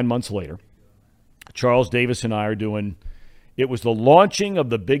now 9 months later, Charles Davis and I are doing – it was the launching of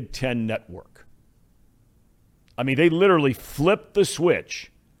the Big Ten Network. I mean, they literally flipped the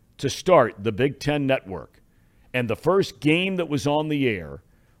switch to start the Big Ten Network. And the first game that was on the air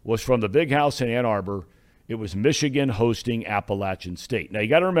was from the Big House in Ann Arbor. It was Michigan hosting Appalachian State. Now, you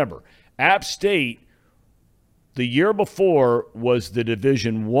got to remember, App State the year before was the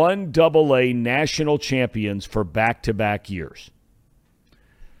Division I AA national champions for back-to-back years.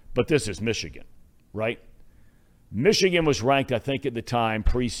 But this is Michigan, right? Michigan was ranked, I think, at the time,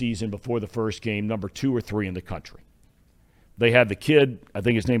 preseason before the first game, number 2 or 3 in the country. They had the kid, I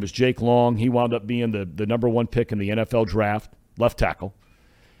think his name was Jake Long. He wound up being the number 1 pick in the NFL draft, left tackle.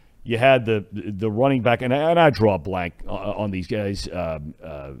 You had the running back, and I draw a blank on these guys.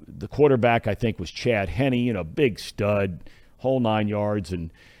 The quarterback, I think, was Chad Henne, big stud, whole 9 yards,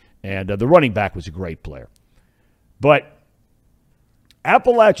 and the running back was a great player. But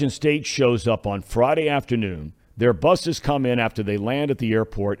Appalachian State shows up on Friday afternoon. Their buses come in after they land at the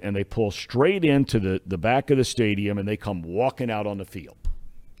airport, and they pull straight into the back of the stadium, and they come walking out on the field.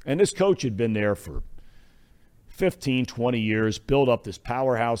 And this coach had been there for 15, 20 years, built up this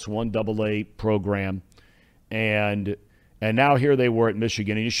powerhouse 1AA program, and now here they were at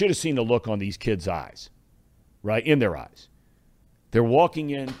Michigan. And you should have seen the look on these kids' eyes, right, in their eyes. They're walking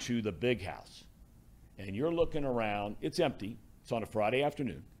into the Big House, and you're looking around. It's empty. It's on a Friday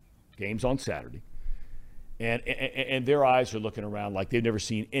afternoon. Game's on Saturday. And their eyes are looking around like they've never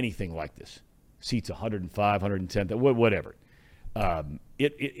seen anything like this. Seats 105, 110, whatever.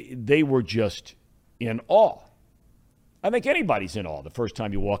 They were just in awe. I think anybody's in awe the first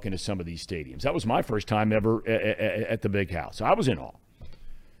time you walk into some of these stadiums. That was my first time ever at the Big House. I was in awe.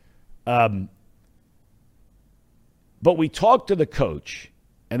 But we talked to the coach,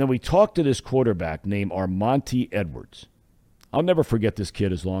 and then we talked to this quarterback named Armonte Edwards. I'll never forget this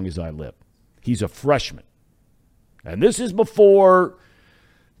kid as long as I live. He's a freshman. And this is before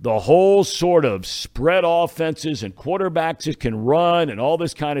the whole sort of spread offenses and quarterbacks that can run and all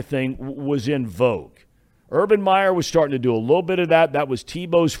this kind of thing was in vogue. Urban Meyer was starting to do a little bit of that. That was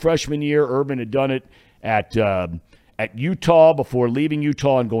Tebow's freshman year. Urban had done it at Utah before leaving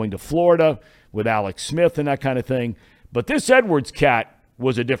Utah and going to Florida with Alex Smith and that kind of thing. But this Edwards cat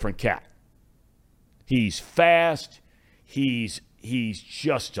was a different cat. He's fast. He's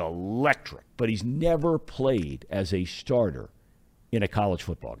just electric. But he's never played as a starter in a college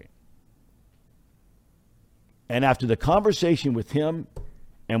football game. And after the conversation with him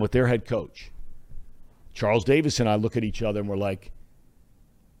and with their head coach, Charles Davis and I look at each other and we're like,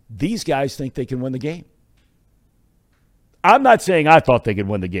 these guys think they can win the game. I'm not saying I thought they could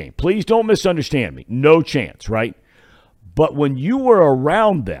win the game. Please don't misunderstand me. No chance, right? But when you were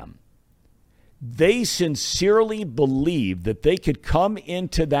around them, they sincerely believed that they could come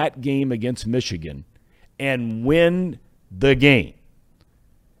into that game against Michigan and win the game.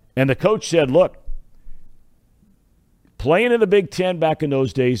 And the coach said, look, playing in the Big Ten back in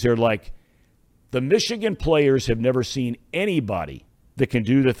those days, they're like, the Michigan players have never seen anybody that can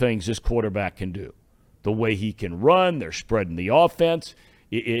do the things this quarterback can do. The way he can run, they're spreading the offense.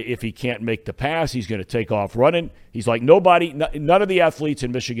 If he can't make the pass, he's going to take off running. He's like, none of the athletes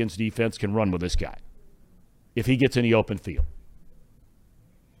in Michigan's defense can run with this guy if he gets in the open field.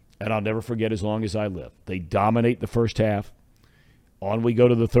 And I'll never forget as long as I live. They dominate the first half. On we go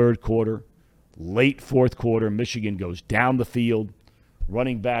to the third quarter. Late fourth quarter, Michigan goes down the field.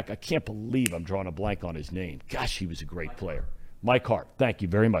 Running back, I can't believe I'm drawing a blank on his name. Gosh, he was a great player. Mike Hart. Thank you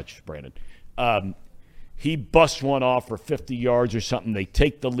very much, Brandon. He busts one off for 50 yards or something. They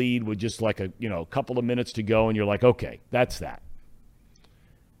take the lead with just like a couple of minutes to go, and you're like, okay, that's that.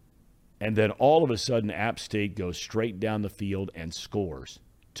 And then all of a sudden, App State goes straight down the field and scores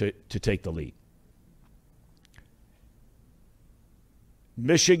to take the lead.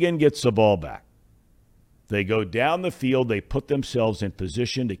 Michigan gets the ball back. They go down the field. They put themselves in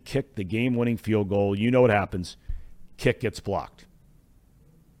position to kick the game-winning field goal. You know what happens. Kick gets blocked.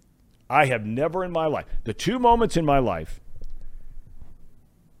 I have never in my life, the two moments in my life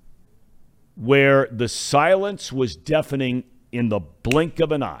where the silence was deafening in the blink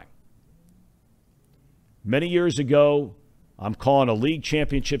of an eye. Many years ago, I'm calling a league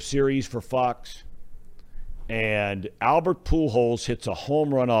championship series for Fox, and Albert Pujols hits a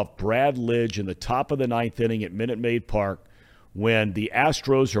home run off Brad Lidge in the top of the ninth inning at Minute Maid Park when the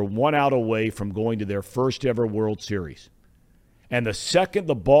Astros are 1 out away from going to their first ever World Series. And the second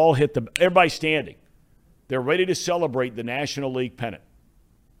the ball hit everybody's standing. They're ready to celebrate the National League pennant.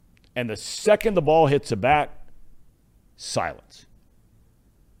 And the second the ball hits the bat, silence.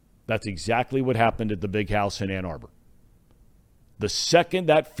 That's exactly what happened at the Big House in Ann Arbor. The second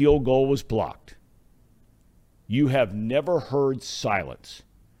that field goal was blocked, you have never heard silence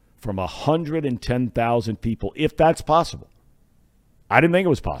from 110,000 people, if that's possible. I didn't think it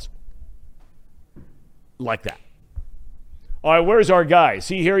was possible. Like that. All right, where's our guy? Is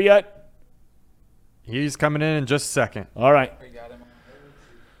he here yet? He's coming in just a second. All right.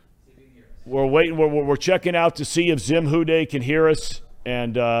 We're waiting. We're checking out to see if Zim Who Dey can hear us,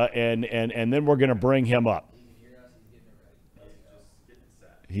 and then we're going to bring him up.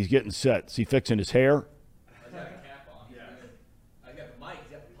 He's getting set. Is he fixing his hair?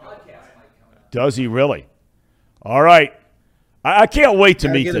 Does he really? All right. I can't wait to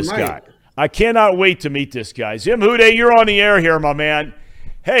meet this guy. I cannot wait to meet this guy. Zim Who Dey, you're on the air here, my man.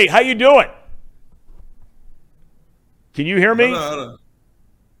 Hey, how you doing? Can you hear me? Hold on.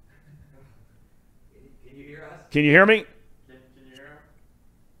 Can you hear us? Can you hear me? Can you hear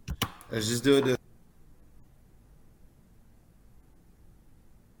him? Let's just do it.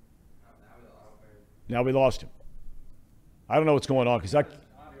 Now we lost him. I don't know what's going on because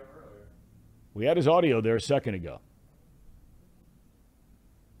we had his audio there a second ago.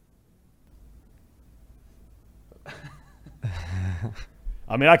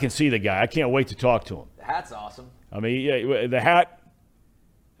 I mean, I can see the guy. I can't wait to talk to him. The hat's awesome. I mean, yeah, the hat.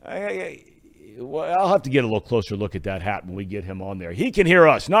 I'll have to get a little closer look at that hat when we get him on there. He can hear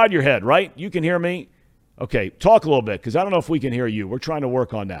us. Nod your head, right? You can hear me? Okay, talk a little bit because I don't know if we can hear you. We're trying to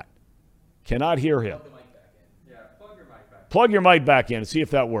work on that. Cannot hear him. Plug the mic back in. Yeah, plug your mic back in. Plug your mic back in and see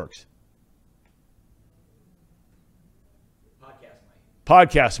if that works.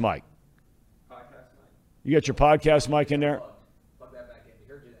 Podcast mic. You got your podcast mic in there? Plug that back in. We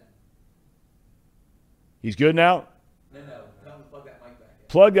heard you then. He's good now? No. Tell him to plug that mic back in.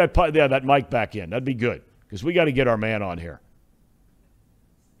 Plug that mic back in. That'd be good because we got to get our man on here.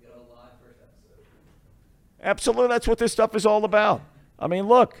 Get on the live first episode. Absolutely. That's what this stuff is all about. I mean,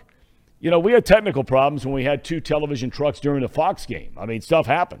 look, we had technical problems when we had 2 television trucks during the Fox game. I mean, stuff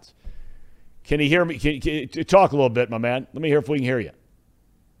happens. Can he hear me? Can you talk a little bit, my man? Let me hear if we can hear you.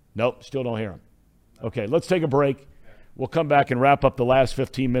 Nope, still don't hear him. Okay, let's take a break. We'll come back and wrap up the last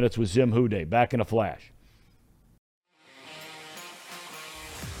 15 minutes with Zim Who Dey. Back in a flash.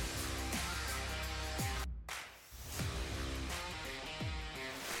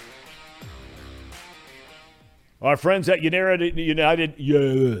 Our friends at United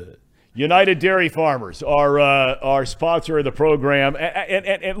Dairy Farmers are our sponsor of the program.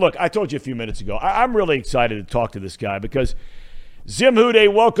 And look, I told you a few minutes ago, I'm really excited to talk to this guy because Zim Who Dey,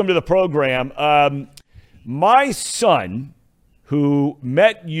 welcome to the program. My son, who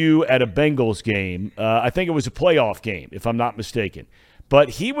met you at a Bengals game, I think it was a playoff game, if I'm not mistaken, but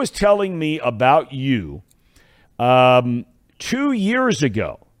he was telling me about you 2 years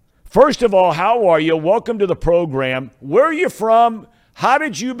ago. First of all, how are you? Welcome to the program. Where are you from? How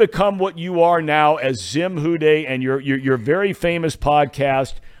did you become what you are now as Zim Who Dey and your very famous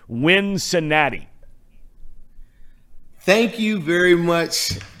podcast, Cincinnati? Thank you very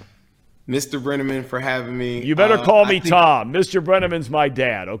much, Mr. Brennaman, for having me. You better call me Tom. Mr. Brennaman's my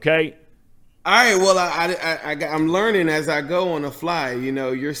dad, okay? All right. Well, I'm learning as I go on the fly.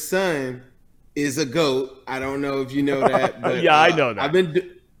 Your son is a GOAT. I don't know if you know that. But, yeah, I know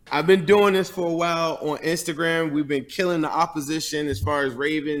that. I've been doing this for a while on Instagram. We've been killing the opposition as far as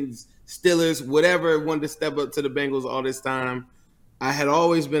Ravens, Steelers, whatever wanted to step up to the Bengals all this time. I had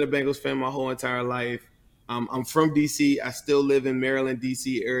always been a Bengals fan my whole entire life. I'm from D.C. I still live in Maryland,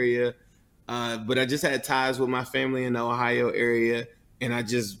 D.C. area. But I just had ties with my family in the Ohio area. And I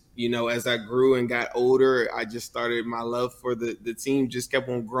just, as I grew and got older, I just started my love for the team just kept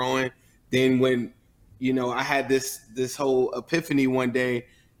on growing. Then when, I had this whole epiphany one day,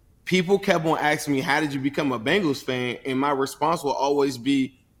 people kept on asking me, how did you become a Bengals fan? And my response will always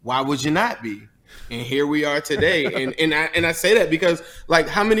be, why would you not be? And here we are today. And I say that because, like,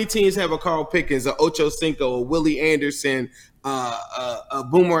 how many teams have a Carl Pickens, a Ocho Cinco, a Willie Anderson, a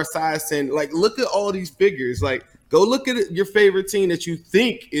Boomer Esiason? Like, look at all these figures. Like, go look at your favorite team that you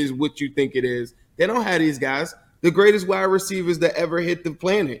think is what you think it is. They don't have these guys. The greatest wide receivers that ever hit the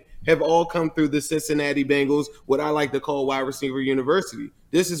planet have all come through the Cincinnati Bengals, what I like to call wide receiver university.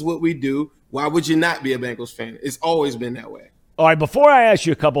 This is what we do. Why would you not be a Bengals fan? It's always been that way. All right, before I ask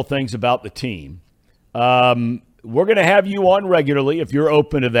you a couple things about the team, we're going to have you on regularly if you're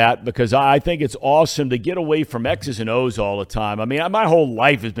open to that, because I think it's awesome to get away from X's and O's all the time. I mean, my whole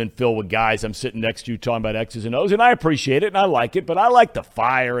life has been filled with guys I'm sitting next to talking about X's and O's, and I appreciate it and I like it, but I like the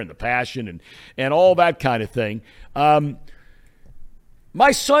fire and the passion and all that kind of thing.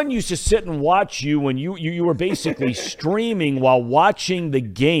 My son used to sit and watch you when you were basically streaming while watching the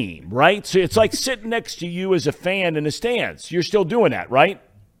game, right? So it's like sitting next to you as a fan in the stands. You're still doing that, right?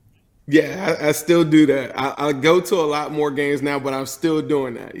 Yeah, I still do that. I go to a lot more games now, but I'm still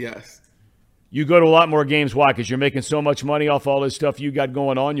doing that, yes. You go to a lot more games. Why? Because you're making so much money off all this stuff you got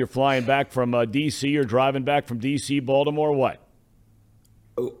going on. You're flying back from D.C. or driving back from D.C., Baltimore, what?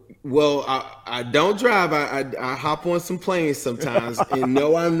 Well, I don't drive. I hop on some planes sometimes, and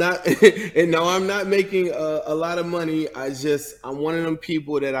no, I'm not. And no, I'm not making a lot of money. I'm one of them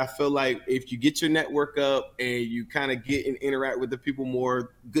people that I feel like if you get your network up and you kind of get and interact with the people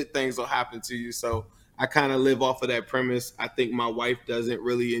more, good things will happen to you. So I kind of live off of that premise. I think my wife doesn't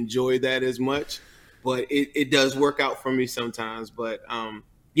really enjoy that as much, but it does work out for me sometimes. But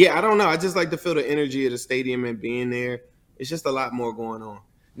yeah, I don't know. I just like to feel the energy of the stadium and being there. It's just a lot more going on.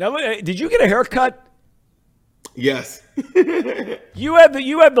 Now, did you get a haircut? Yes. You had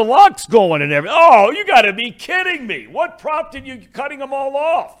the locks going and everything. Oh, you got to be kidding me. What prompted you cutting them all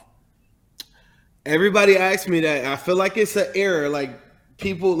off? Everybody asks me that. I feel like it's an error. Like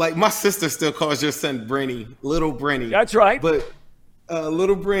people, like my sister still calls your son Brenny, little Brenny. That's right. But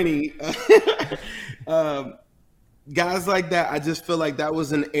little Brenny, guys like that, I just feel like that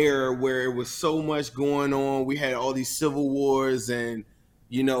was an error where it was so much going on. We had all these civil wars and,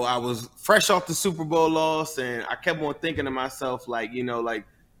 you know, I was fresh off the Super Bowl loss, and I kept on thinking to myself, like, you know, like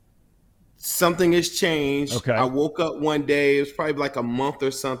something has changed. Okay. I woke up one day, it was probably like a month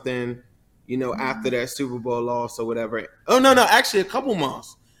or something, you know, after that Super Bowl loss or whatever. Oh, no, actually a couple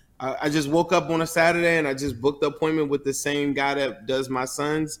months. I just woke up on a Saturday and I just booked an appointment with the same guy that does my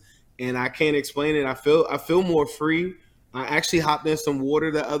sons, and I can't explain it. I feel more free. I actually hopped in some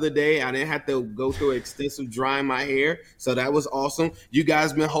water the other day. I didn't have to go through extensive drying my hair, so that was awesome. You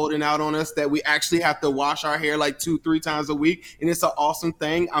guys been holding out on us that we actually have to wash our hair like 2-3 times a week, and it's an awesome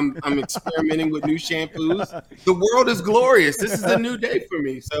thing. I'm experimenting with new shampoos. The world is glorious. This is a new day for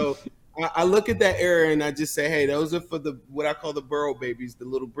me. So I look at that era and I just say, hey, those are for the what I call the burrow babies, the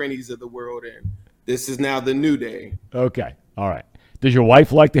little Brennies of the world, and this is now the new day. Okay, all right. Does your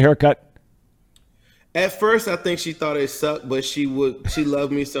wife like the haircut? At first, I think she thought it sucked, but she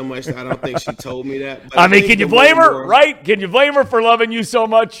loved me so much that I don't think she told me that. But I mean, can you blame her, right? Can you blame her for loving you so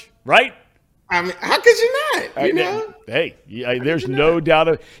much, right? I mean, how could you not? You know? Hey, there's no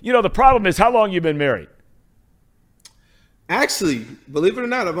doubt. You know, the problem is how long you been married? Actually, believe it or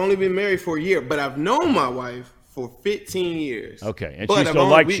not, I've only been married for a year, but I've known my wife for 15 years. Okay, and she still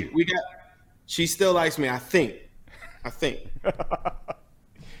likes you. She still likes me, I think.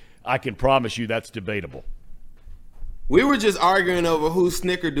 I can promise you that's debatable. We were just arguing over whose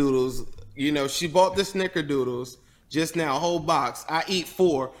snickerdoodles. You know, she bought the snickerdoodles just now, a whole box. I eat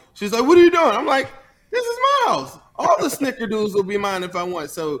 4. She's like, what are you doing? I'm like, this is my house. All the snickerdoodles will be mine if I want.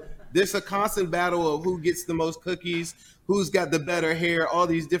 So there's a constant battle of who gets the most cookies, who's got the better hair, all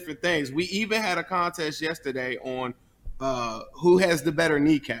these different things. We even had a contest yesterday on who has the better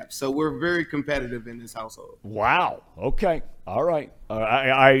kneecaps. So we're very competitive in this household. Wow. Okay. All right.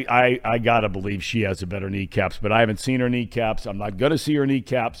 I gotta believe she has a better kneecaps, but I haven't seen her kneecaps. I'm not gonna see her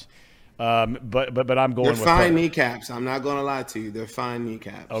kneecaps. But I'm going with her. They're fine kneecaps. I'm not gonna lie to you. They're fine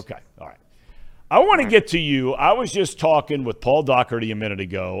kneecaps. Okay. All right. I want to get to you. I was just talking with Paul Daughtery a minute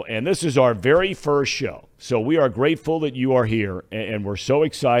ago, and this is our very first show. So we are grateful that you are here, and we're so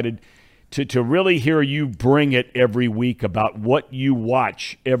excited to really hear you bring it every week about what you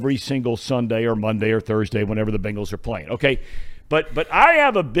watch every single Sunday or Monday or Thursday whenever the Bengals are playing. Okay, but I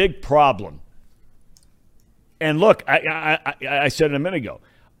have a big problem. And look, I said it a minute ago.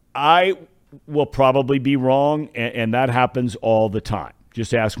 I will probably be wrong, and that happens all the time.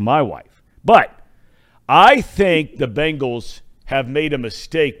 Just ask my wife. But I think the Bengals have made a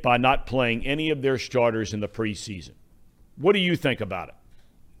mistake by not playing any of their starters in the preseason. What do you think about it?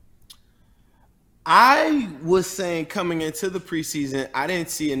 I was saying coming into the preseason, I didn't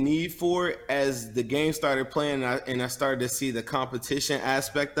see a need for it. As the game started playing and I started to see the competition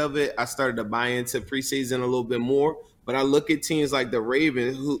aspect of it, I started to buy into preseason a little bit more. But I look at teams like the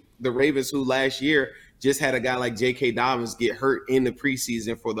Ravens who last year just had a guy like J.K. Dobbins get hurt in the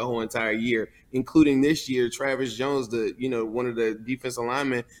preseason for the whole entire year, including this year, Travis Jones, one of the defensive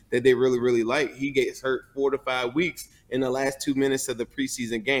linemen that they really, really like. He gets hurt 4 to 5 weeks in the last 2 minutes of the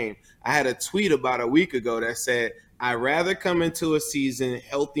preseason game. I had a tweet about a week ago that said, I'd rather come into a season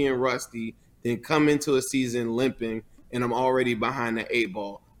healthy and rusty than come into a season limping and I'm already behind the 8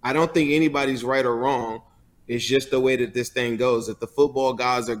 ball. I don't think anybody's right or wrong. It's just the way that this thing goes. If the football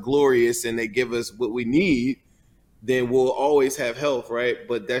gods are glorious and they give us what we need, then we'll always have health, right?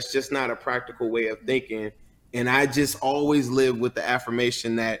 But that's just not a practical way of thinking. And I just always live with the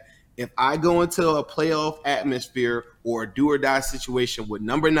affirmation that if I go into a playoff atmosphere or a do or die situation with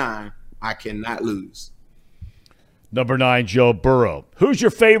number 9, I cannot lose. Number 9, Joe Burrow. Who's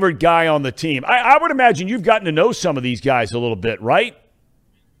your favorite guy on the team? I would imagine you've gotten to know some of these guys a little bit, right?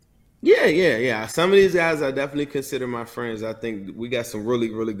 Yeah. Some of these guys I definitely consider my friends. I think we got some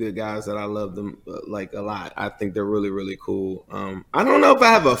really, really good guys that I love them like a lot. I think they're really, really cool. I don't know if I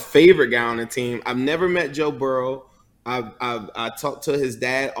have a favorite guy on the team. I've never met Joe Burrow. I talk to his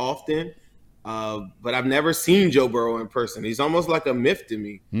dad often, but I've never seen Joe Burrow in person. He's almost like a myth to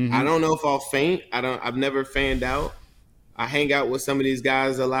me. Mm-hmm. I don't know if I'll faint. I've never fanned out. I hang out with some of these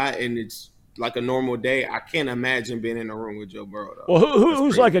guys a lot, and it's like a normal day. I can't imagine being in a room with Joe Burrow, though. Well,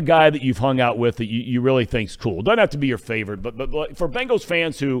 who's like a guy that you've hung out with that you really think's cool? Doesn't have to be your favorite, but for Bengals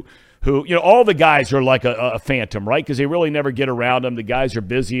fans who all the guys are like a phantom, right? Because they really never get around them. The guys are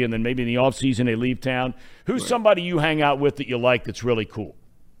busy, and then maybe in the offseason they leave town. Who's somebody you hang out with that you like that's really cool?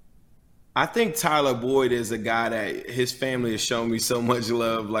 I think Tyler Boyd is a guy that his family has shown me so much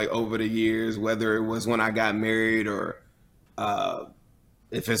love, like over the years, whether it was when I got married or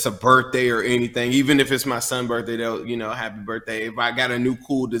if it's a birthday or anything. Even if it's my son's birthday, they'll, happy birthday. If I got a new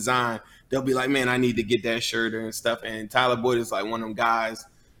cool design, they'll be like, man, I need to get that shirt and stuff. And Tyler Boyd is like one of them guys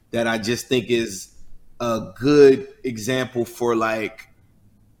that I just think is a good example for like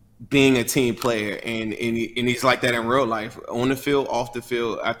being a team player. And he's like that in real life, on the field, off the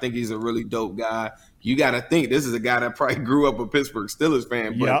field. I think he's a really dope guy. You got to think this is a guy that probably grew up a Pittsburgh Steelers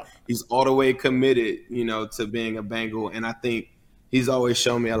fan, but he's all the way committed, to being a Bengal. And I think he's always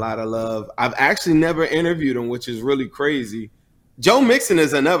shown me a lot of love. I've actually never interviewed him, which is really crazy. Joe Mixon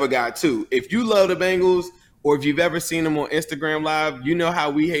is another guy too. If you love the Bengals or if you've ever seen him on Instagram Live, you know how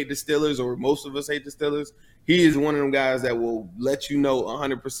we hate the Steelers, or most of us hate the Steelers. He is one of them guys that will let you know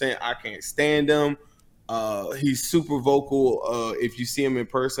 100% I can't stand him. He's super vocal if you see him in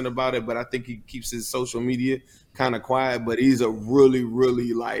person about it, but I think he keeps his social media kind of quiet. But he's a really,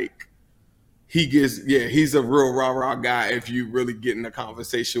 really he's a real rah-rah guy if you really get in a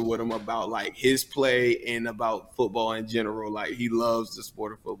conversation with him about like his play and about football in general. Like he loves the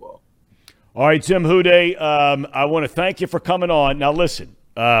sport of football. All right, Zim Who Dey, I want to thank you for coming on. Now listen,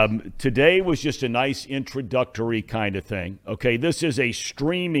 today was just a nice introductory kind of thing. Okay, this is a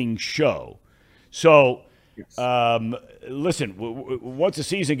streaming show. So, listen, once the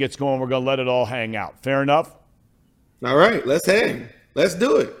season gets going, we're going to let it all hang out. Fair enough? All right, let's hang. Let's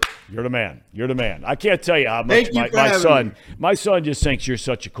do it. You're the man. You're the man. I can't tell you how much my son just thinks you're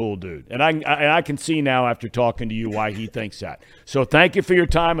such a cool dude. And I can see now after talking to you why he thinks that. So thank you for your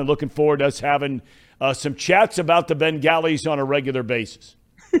time, and looking forward to us having some chats about the Bengalis on a regular basis.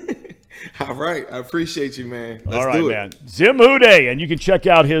 All right. I appreciate you, man. Let's all right, do it. man. Zim Who Dey, and you can check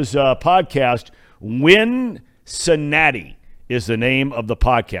out his podcast. Cincinnati is the name of the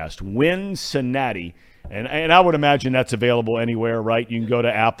podcast. Cincinnati. And I would imagine that's available anywhere, right? You can go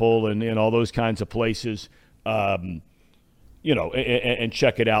to Apple and all those kinds of places, and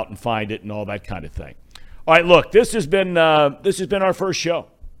check it out and find it and all that kind of thing. All right, look, this has been our first show,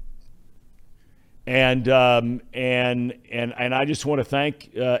 and I just want to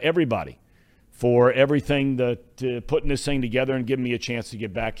thank everybody for everything that putting this thing together and giving me a chance to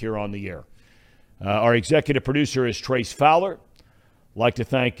get back here on the air. Our executive producer is Trace Fowler. Like to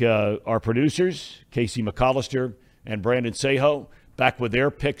thank our producers, Casey McAllister and Brandon Seho, back with their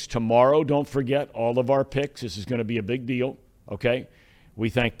picks tomorrow. Don't forget all of our picks. This is going to be a big deal, okay? We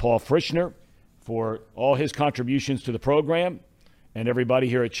thank Paul Frischner for all his contributions to the program and everybody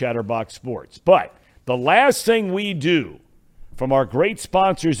here at Chatterbox Sports. But the last thing we do from our great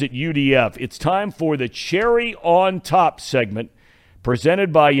sponsors at UDF, it's time for the Cherry on Top segment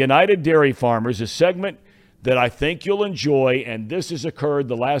presented by United Dairy Farmers, a segment that I think you'll enjoy, and this has occurred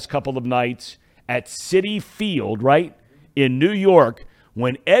the last couple of nights at Citi Field, right, in New York,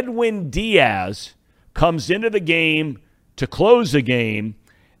 when Edwin Diaz comes into the game to close the game,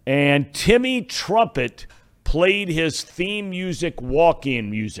 and Timmy Trumpet played his theme music,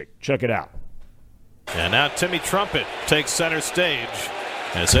 walk-in music. Check it out. And now Timmy Trumpet takes center stage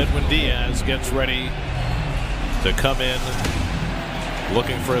as Edwin Diaz gets ready to come in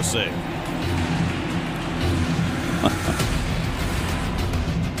looking for a save.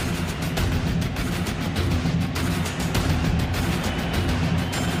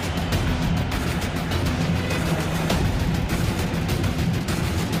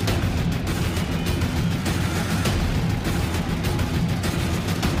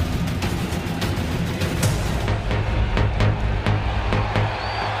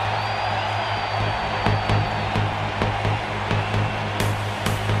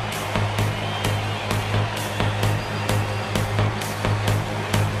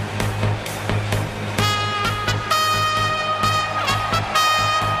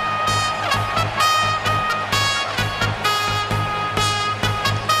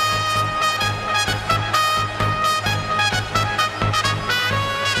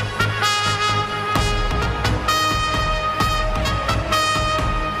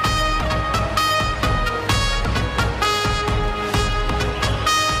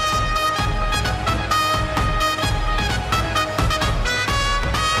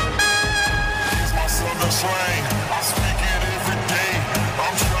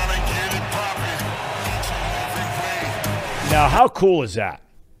 How cool is that?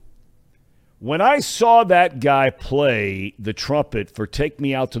 When I saw that guy play the trumpet for Take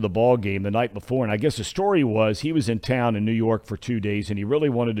Me Out to the Ball Game the night before, and I guess the story was he was in town in New York for 2 days, and he really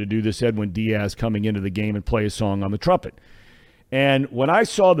wanted to do this Edwin Diaz coming into the game and play a song on the trumpet. And when I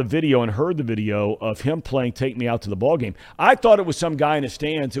saw the video and heard the video of him playing Take Me Out to the Ball Game, I thought it was some guy in the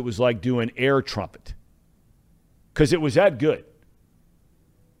stands. It was like doing air trumpet because it was that good.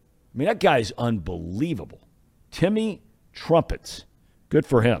 I mean, that guy's unbelievable. Timmy Trumpets. Good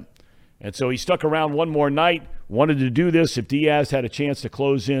for him. And so he stuck around one more night, wanted to do this if Diaz had a chance to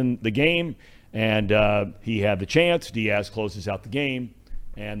close in the game, and he had the chance. Diaz closes out the game,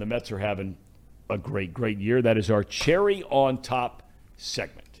 and the Mets are having a great, great year. That is our cherry on top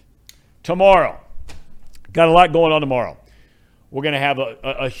segment. Tomorrow, got a lot going on tomorrow. We're going to have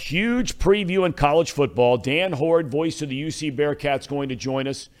a huge preview in college football. Dan Horde, voice of the UC Bearcats, going to join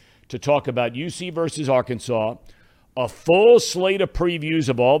us to talk about UC versus Arkansas. A full slate of previews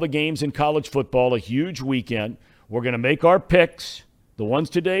of all the games in college football, a huge weekend. We're going to make our picks. The ones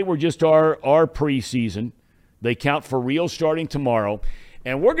today were just our preseason. They count for real starting tomorrow.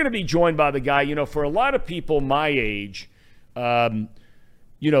 And we're going to be joined by the guy, for a lot of people my age,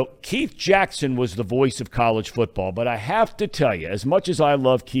 Keith Jackson was the voice of college football. But I have to tell you, as much as I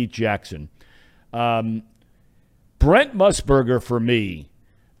love Keith Jackson, Brent Musburger for me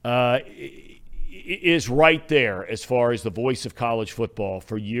is right there as far as the voice of college football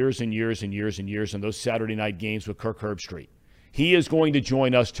for years and years and years and years in those Saturday night games with Kirk Herbstreit. He is going to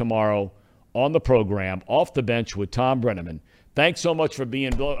join us tomorrow on the program, Off the Bench with Thom Brennaman. Thanks so much for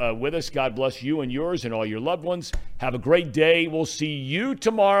being with us. God bless you and yours and all your loved ones. Have a great day. We'll see you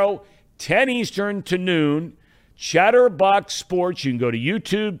tomorrow, 10 Eastern to noon. Chatterbox Sports. You can go to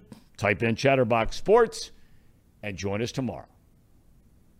YouTube, type in Chatterbox Sports, and join us tomorrow.